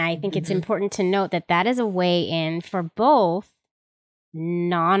 And I think it's important to note that that is a way in for both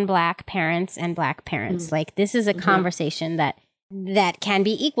non-Black parents and Black parents. Like, this is a conversation that can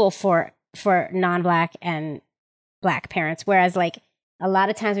be equal for non-Black and Black parents. Whereas, like, a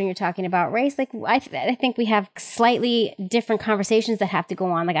lot of times when you're talking about race, like, I think we have slightly different conversations that have to go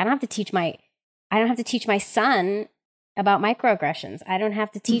on. Like, I don't have to teach my son about microaggressions. I don't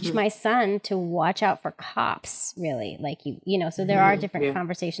have to teach my son to watch out for cops, really. Like, so there are different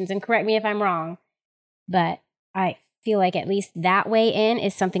conversations, and correct me if I'm wrong, but I feel like at least that way in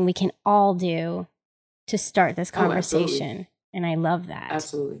is something we can all do to start this conversation. And I love that.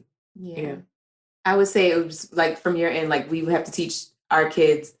 Absolutely. Yeah. I would say it was like, from your end, like, we would have to teach our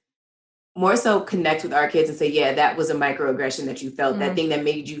kids more so connect with our kids and say, yeah, that was a microaggression that you felt, that thing that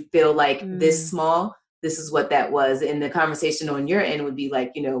made you feel like this small, this is what that was. And the conversation on your end would be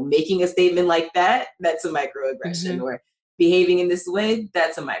like, making a statement like that, that's a microaggression, or behaving in this way,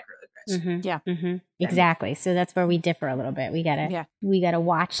 that's a microaggression. Exactly. So that's where we differ a little bit. We gotta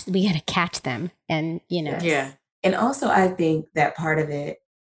watch, we gotta catch them, and Yeah. And also, I think that part of it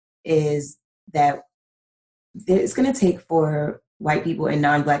is that it's going to take for white people and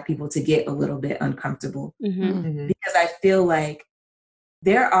non-Black people to get a little bit uncomfortable, because I feel like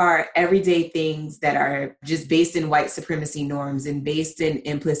there are everyday things that are just based in white supremacy norms and based in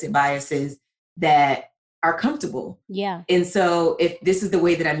implicit biases that are comfortable. Yeah. And so if this is the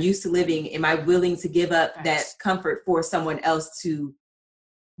way that I'm used to living, am I willing to give up that comfort for someone else to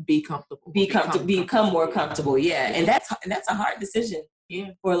become more comfortable? Yeah. And that's a hard decision.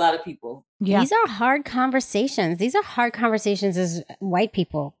 Yeah, for a lot of people. Yeah. These are hard conversations. These are hard conversations as white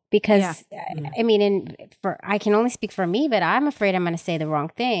people, because I mean, I can only speak for me, but I'm afraid I'm going to say the wrong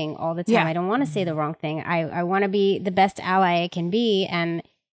thing all the time. I don't want to say the wrong thing. I want to be the best ally I can be. And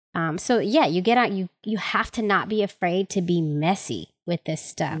so you get out, you have to not be afraid to be messy with this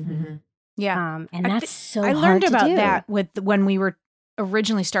stuff. Yeah. And that's I learned hard to about do. that when we were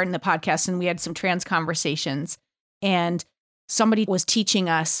originally starting the podcast, and we had some trans conversations, and somebody was teaching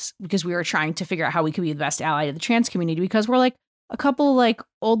us, because we were trying to figure out how we could be the best ally to the trans community, because we're like a couple like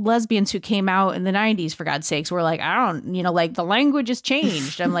old lesbians who came out in the 90s, for God's sakes. We're like, I don't, like, the language has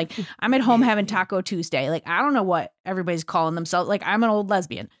changed. I'm like, I'm at home having Taco Tuesday. Like, I don't know what everybody's calling themselves. Like, I'm an old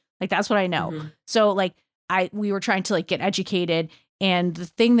lesbian. Like, that's what I know. So like we were trying to like get educated. And the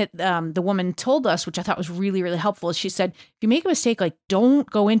thing that the woman told us, which I thought was really, really helpful, is she said, if you make a mistake, like, don't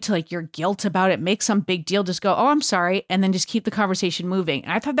go into like your guilt about it, make some big deal, just go, oh, I'm sorry. And then just keep the conversation moving.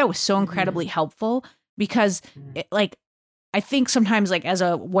 And I thought that was so incredibly helpful, because like, I think sometimes, like, as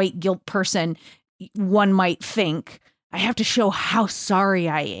a white guilt person, one might think I have to show how sorry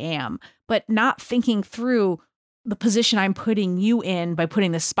I am, but not thinking through the position I'm putting you in by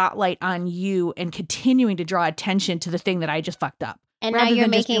putting the spotlight on you and continuing to draw attention to the thing that I just fucked up. And now you're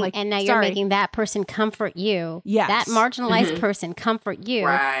making, you're making that person comfort you. Yes. That marginalized person comfort you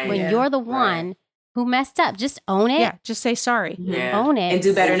when you're the one who messed up. Just own it. Yeah. Just say sorry. Own it. And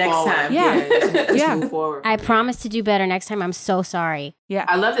do better next time. Yeah. Move forward. I promise to do better next time. I'm so sorry. Yeah.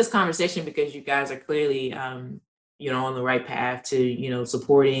 I love this conversation, because you guys are clearly, on the right path to,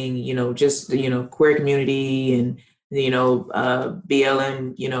 supporting, queer community and,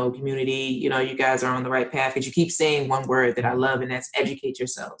 BLM, community. You guys are on the right path, because you keep saying one word that I love, and that's educate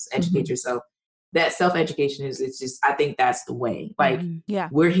yourselves. Educate yourself. That self-education it's just, I think that's the way. Like,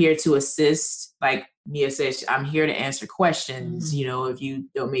 we're here to assist. Like Mia says, I'm here to answer questions. If you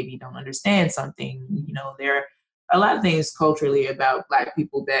maybe don't understand something, there a lot of things culturally about Black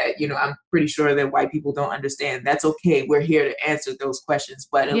people that, I'm pretty sure that white people don't understand. That's okay. We're here to answer those questions,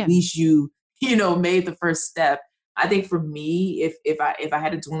 but at least you made the first step. I think for me, if I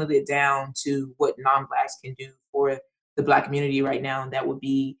had to dwindle it down to what non-Blacks can do for the Black community right now, that would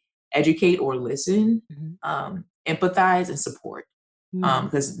be educate or listen, empathize and support.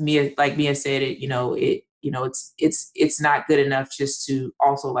 Because Mia said it, it's not good enough just to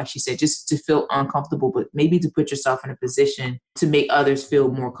also, like she said, just to feel uncomfortable, but maybe to put yourself in a position to make others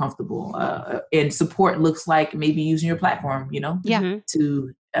feel more comfortable. And support looks like maybe using your platform,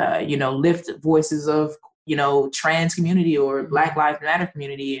 to, lift voices of, trans community or Black Lives Matter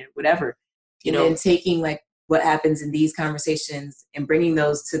community or whatever, and then taking like what happens in these conversations and bringing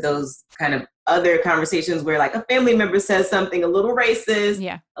those to those kind of other conversations where like a family member says something a little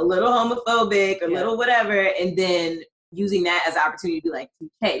racist, a little homophobic, a little whatever, and then using that as an opportunity to be like,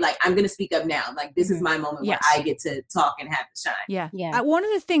 hey, like I'm going to speak up now. Like this is my moment where I get to talk and have to shine. Yeah. One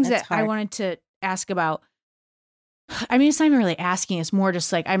of the things that I wanted to ask about, I mean, it's not even really asking, it's more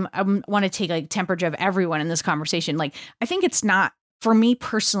just like, I want to take like temperature of everyone in this conversation. Like, I think it's not, for me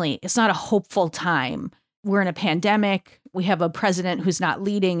personally, it's not a hopeful time. We're in a pandemic. We have a president who's not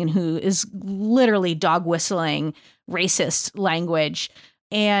leading and who is literally dog whistling racist language.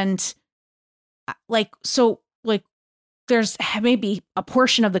 And there's maybe a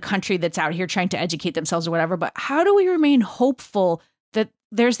portion of the country that's out here trying to educate themselves or whatever, but how do we remain hopeful that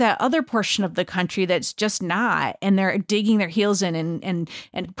there's that other portion of the country that's just not, and they're digging their heels in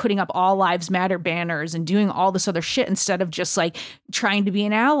and putting up all lives matter banners and doing all this other shit instead of just like trying to be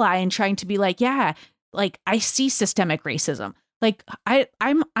an ally and trying to be like, yeah, like I see systemic racism. Like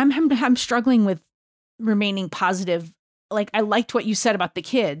I'm struggling with remaining positive. Like I liked what you said about the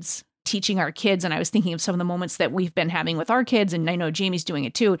kids, teaching our kids. And I was thinking of some of the moments that we've been having with our kids. And I know Jamie's doing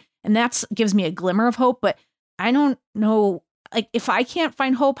it too. And that's gives me a glimmer of hope, but I don't know, like if I can't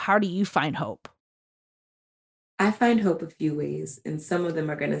find hope, how do you find hope? I find hope a few ways, and some of them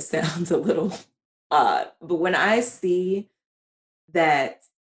are going to sound a little odd, but when I see that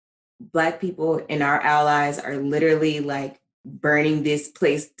Black people and our allies are literally like burning this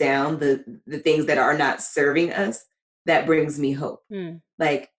place down, the things that are not serving us, that brings me hope.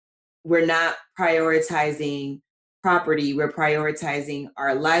 Like we're not prioritizing property, we're prioritizing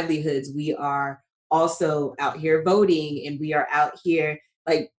our livelihoods. We are also out here voting, and we are out here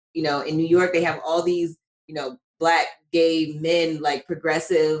like, in New York, they have all these, Black gay men, like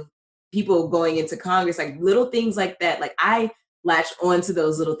progressive people going into Congress, like little things like that. Like I latch on to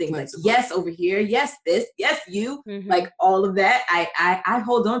those little things, like yes, over here, yes, this, yes, you, like all of that. I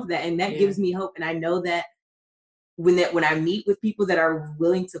hold on to that, and that gives me hope. And I know that when I meet with people that are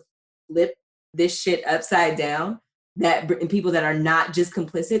willing to flip this shit upside down, and people that are not just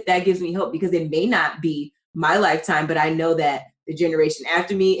complicit, that gives me hope, because it may not be my lifetime, but I know that the generation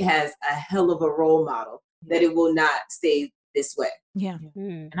after me has a hell of a role model, that it will not stay this way. Yeah.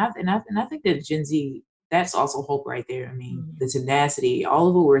 And I think that Gen Z, that's also hope right there. I mean, the tenacity, all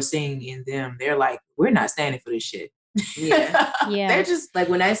of what we're seeing in them, they're like, we're not standing for this shit. They're just like,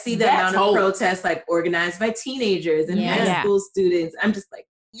 when I see the amount of protests like organized by teenagers and high school students, I'm just like,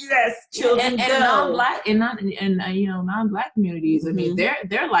 yes, children, and non-Black and non-Black communities. I mean,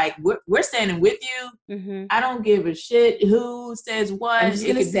 they're like, we're standing with you. I don't give a shit who says what. I'm just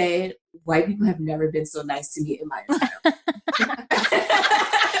gonna say, white people have never been so nice to me in my life.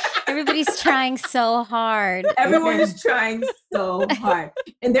 Everybody's trying so hard. Everyone is trying so hard,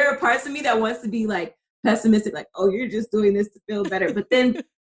 and there are parts of me that wants to be like pessimistic, like, oh, you're just doing this to feel better. But then,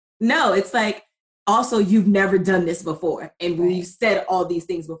 no, it's like, also, you've never done this before, and we've said all these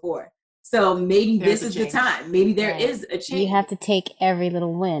things before. So maybe this is the time. Maybe there is a change. You have to take every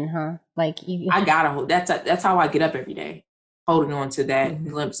little win, huh? Like I gotta hold. That's how I get up every day, holding on to that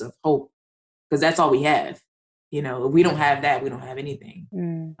glimpse of hope, because that's all we have. If we don't have that, we don't have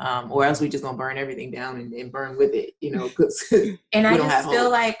anything. Or else we just gonna burn everything down and burn with it. And I just feel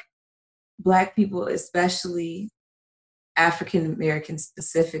like Black people, especially African Americans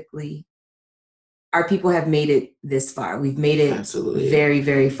specifically, our people have made it this far. We've made it very,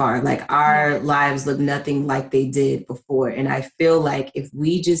 very far. Like our lives look nothing like they did before. And I feel like if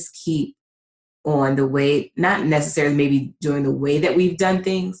we just keep on the way, not necessarily maybe doing the way that we've done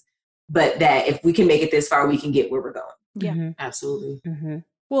things, but that if we can make it this far, we can get where we're going. Yeah, absolutely.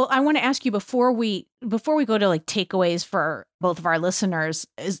 Well, I want to ask you before we go to like takeaways for both of our listeners,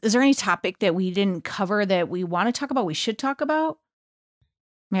 is there any topic that we didn't cover that we want to talk about, we should talk about?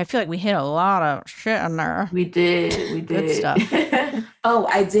 I mean, I feel like we hit a lot of shit in there. We did. Good stuff. Oh,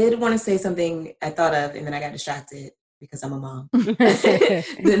 I did want to say something I thought of, and then I got distracted. because I'm a mom.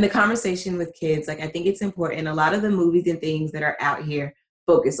 Then the conversation with kids, like I think it's important. A lot of the movies and things that are out here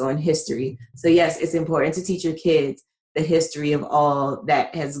focus on history. So yes, it's important to teach your kids the history of all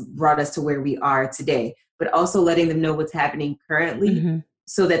that has brought us to where we are today, but also letting them know what's happening currently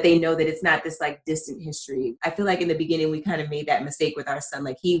so that they know that it's not this like distant history. I feel like in the beginning, we kind of made that mistake with our son.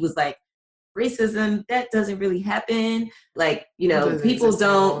 Like he was like, racism, that doesn't really happen. Like, you know, people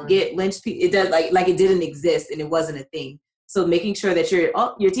don't get lynched. It does like it didn't exist and it wasn't a thing. So making sure that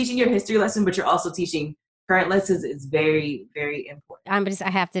you're teaching your history lesson, but you're also teaching current lessons is very, very important. I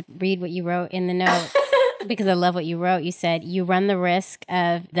have to read what you wrote in the notes because I love what you wrote. You said you run the risk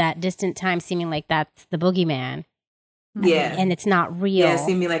of that distant time seeming like that's the boogeyman. Yeah. And it's not real. Yeah,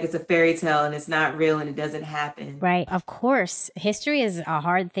 seeming like it's a fairy tale and it's not real and it doesn't happen. Right. Of course. History is a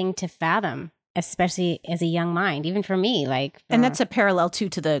hard thing to fathom, especially as a young mind, even for me. And that's a parallel too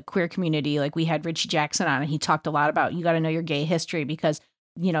to the queer community. Like we had Richie Jackson on and he talked a lot about you got to know your gay history because,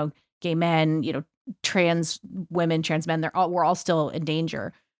 you know, gay men, you know, trans women, trans men, we're all still in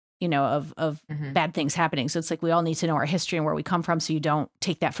danger, you know, of bad things happening. So it's like we all need to know our history and where we come from so you don't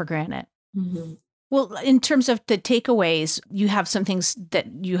take that for granted. Well, in terms of the takeaways, you have some things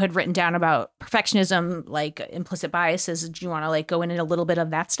that you had written down about perfectionism, like implicit biases. Do you want to like go into a little bit of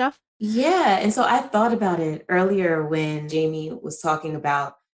that stuff? Yeah. And so I thought about it earlier when Jamie was talking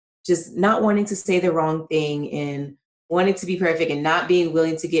about just not wanting to say the wrong thing and wanting to be perfect and not being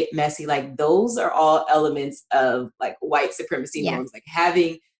willing to get messy. Like those are all elements of like white supremacy norms, like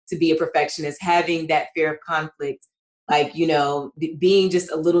having to be a perfectionist, having that fear of conflict. Like, you know, being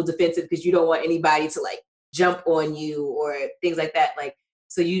just a little defensive because you don't want anybody to like jump on you or things like that. Like,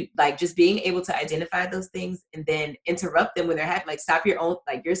 so you like just being able to identify those things and then interrupt them when they're happening, like stop your own,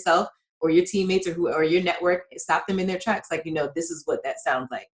 like yourself or your teammates or your network, stop them in their tracks. Like, you know, this is what that sounds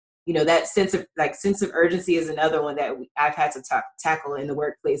like. You know, that sense of urgency is another one that I've had to tackle in the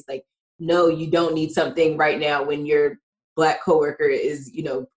workplace. Like, no, you don't need something right now when your Black coworker is, you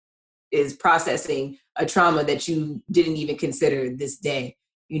know, is processing a trauma that you didn't even consider this day.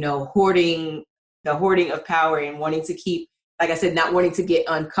 You know, hoarding of power and wanting to keep, like I said, not wanting to get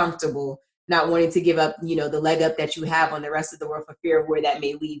uncomfortable, not wanting to give up, you know, the leg up that you have on the rest of the world for fear of where that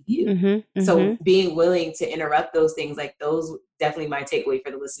may leave you. So being willing to interrupt those things, like those definitely my takeaway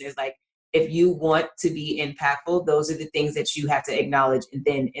for the listeners. Like if you want to be impactful, those are the things that you have to acknowledge and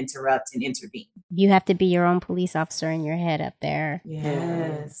then interrupt and intervene. You have to be your own police officer in your head up there.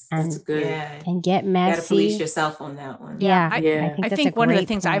 Yes. That's good. Yeah. And get messy. You got to police yourself on that one. Yeah. I think one of the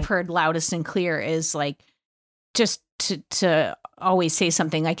things I've heard loudest and clear is like just to always say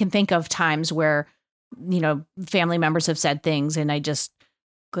something. I can think of times where, you know, family members have said things and I just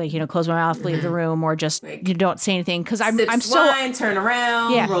like, you know, close my mouth, leave the room, or just like, you don't say anything because I'm so wine, turn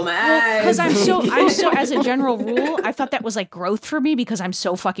around, roll my eyes. Because I'm so as a general rule, I thought that was like growth for me because I'm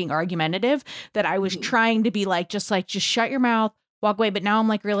so fucking argumentative that I was trying to be like just shut your mouth, walk away. But now I'm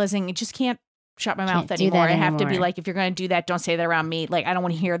like realizing I just can't shut my mouth anymore. I have to be like, if you're going to do that, don't say that around me. Like I don't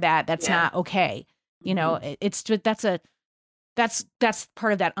want to hear that. That's not okay. You know, that's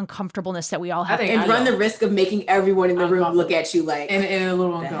part of that uncomfortableness that we all have. And run the risk of making everyone in the room look at you like, and a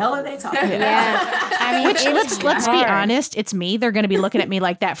little the hell are they talking about? I mean, let's be honest. It's me. They're going to be looking at me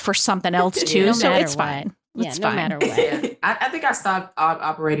like that for something else too. No so it's what. fine. Yeah, no matter what. I think I stopped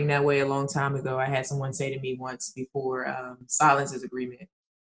operating that way a long time ago. I had someone say to me once before, silence is agreement.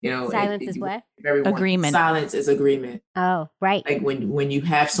 You know, silence is what? Agreement. Silence is agreement. Oh, right. Like when you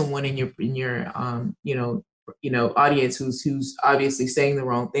have someone in your you know audience who's obviously saying the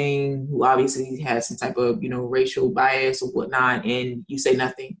wrong thing, who obviously has some type of, you know, racial bias or whatnot, and you say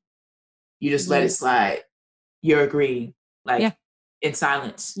nothing, you just let it slide. You're agreeing, like in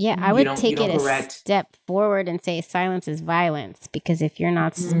silence. Yeah, I would take it a step forward and say silence is violence, because if you're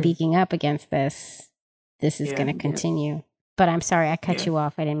not speaking up against this is going to continue. But I'm sorry, I cut you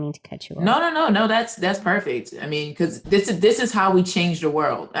off. I didn't mean to cut you off. No. That's perfect. I mean, because this is how we change the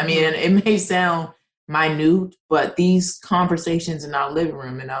world. I mean, it may sound minute, but these conversations in our living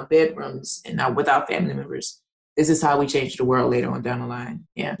room, in our bedrooms, and with our family members, this is how we change the world later on down the line.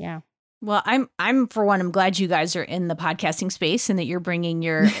 Yeah. Well, I'm for one, I'm glad you guys are in the podcasting space and that you're bringing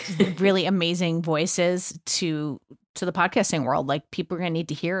your really amazing voices to the podcasting world. Like people are going to need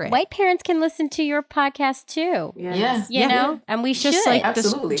to hear it. White parents can listen to your podcast too. You know, and we just should. like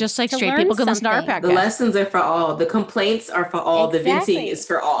absolutely. Just like straight people can listen to our podcast. The lessons are for all. The complaints are for all. Exactly. The venting is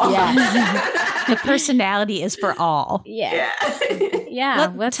for all. The personality is for all. Yeah.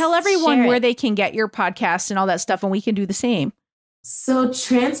 Tell everyone where they can get your podcast and all that stuff, and we can do the same. So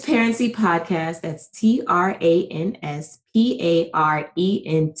Transparency Podcast, that's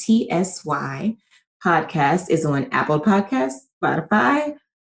TRANSPARENTSY podcast is on Apple Podcasts, Spotify,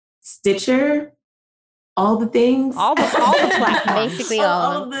 Stitcher, all the things. All the platforms. Basically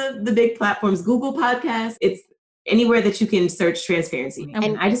all of the big platforms. Google Podcasts. It's anywhere that you can search transparency.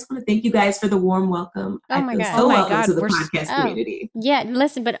 And I just want to thank you guys for the warm welcome. Oh my God. So Oh my welcome God. to the podcast community. Yeah,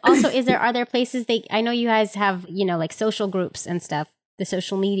 listen, but also are there places I know you guys have, like social groups and stuff, the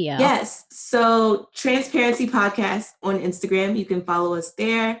social media. Yes. So Transparency Podcast on Instagram. You can follow us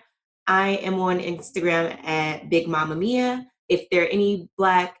there. I am on Instagram at Big Mama Mia. If there are any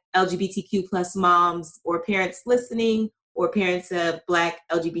Black LGBTQ plus moms or parents listening, or parents of Black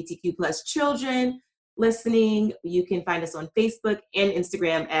LGBTQ plus children listening, you can find us on Facebook and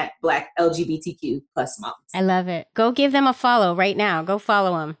Instagram at Black LGBTQ plus moms. I love it. Go give them a follow right now. Go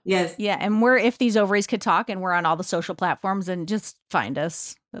follow them. Yes. Yeah, and we're If These Ovaries Could Talk, and we're on all the social platforms, and just find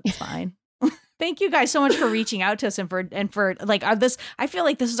us. That's fine. Thank you guys so much for reaching out to us and for like this. I feel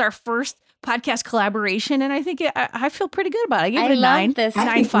like this is our first podcast collaboration, and I think I feel pretty good about it. I give it a love 9. this.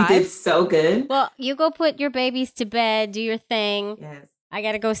 I think we did so good. Well, you go put your babies to bed, do your thing. Yes. I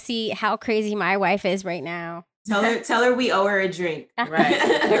got to go see how crazy my wife is right now. Tell her we owe her a drink. Right.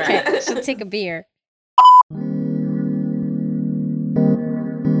 Okay, she'll take a beer.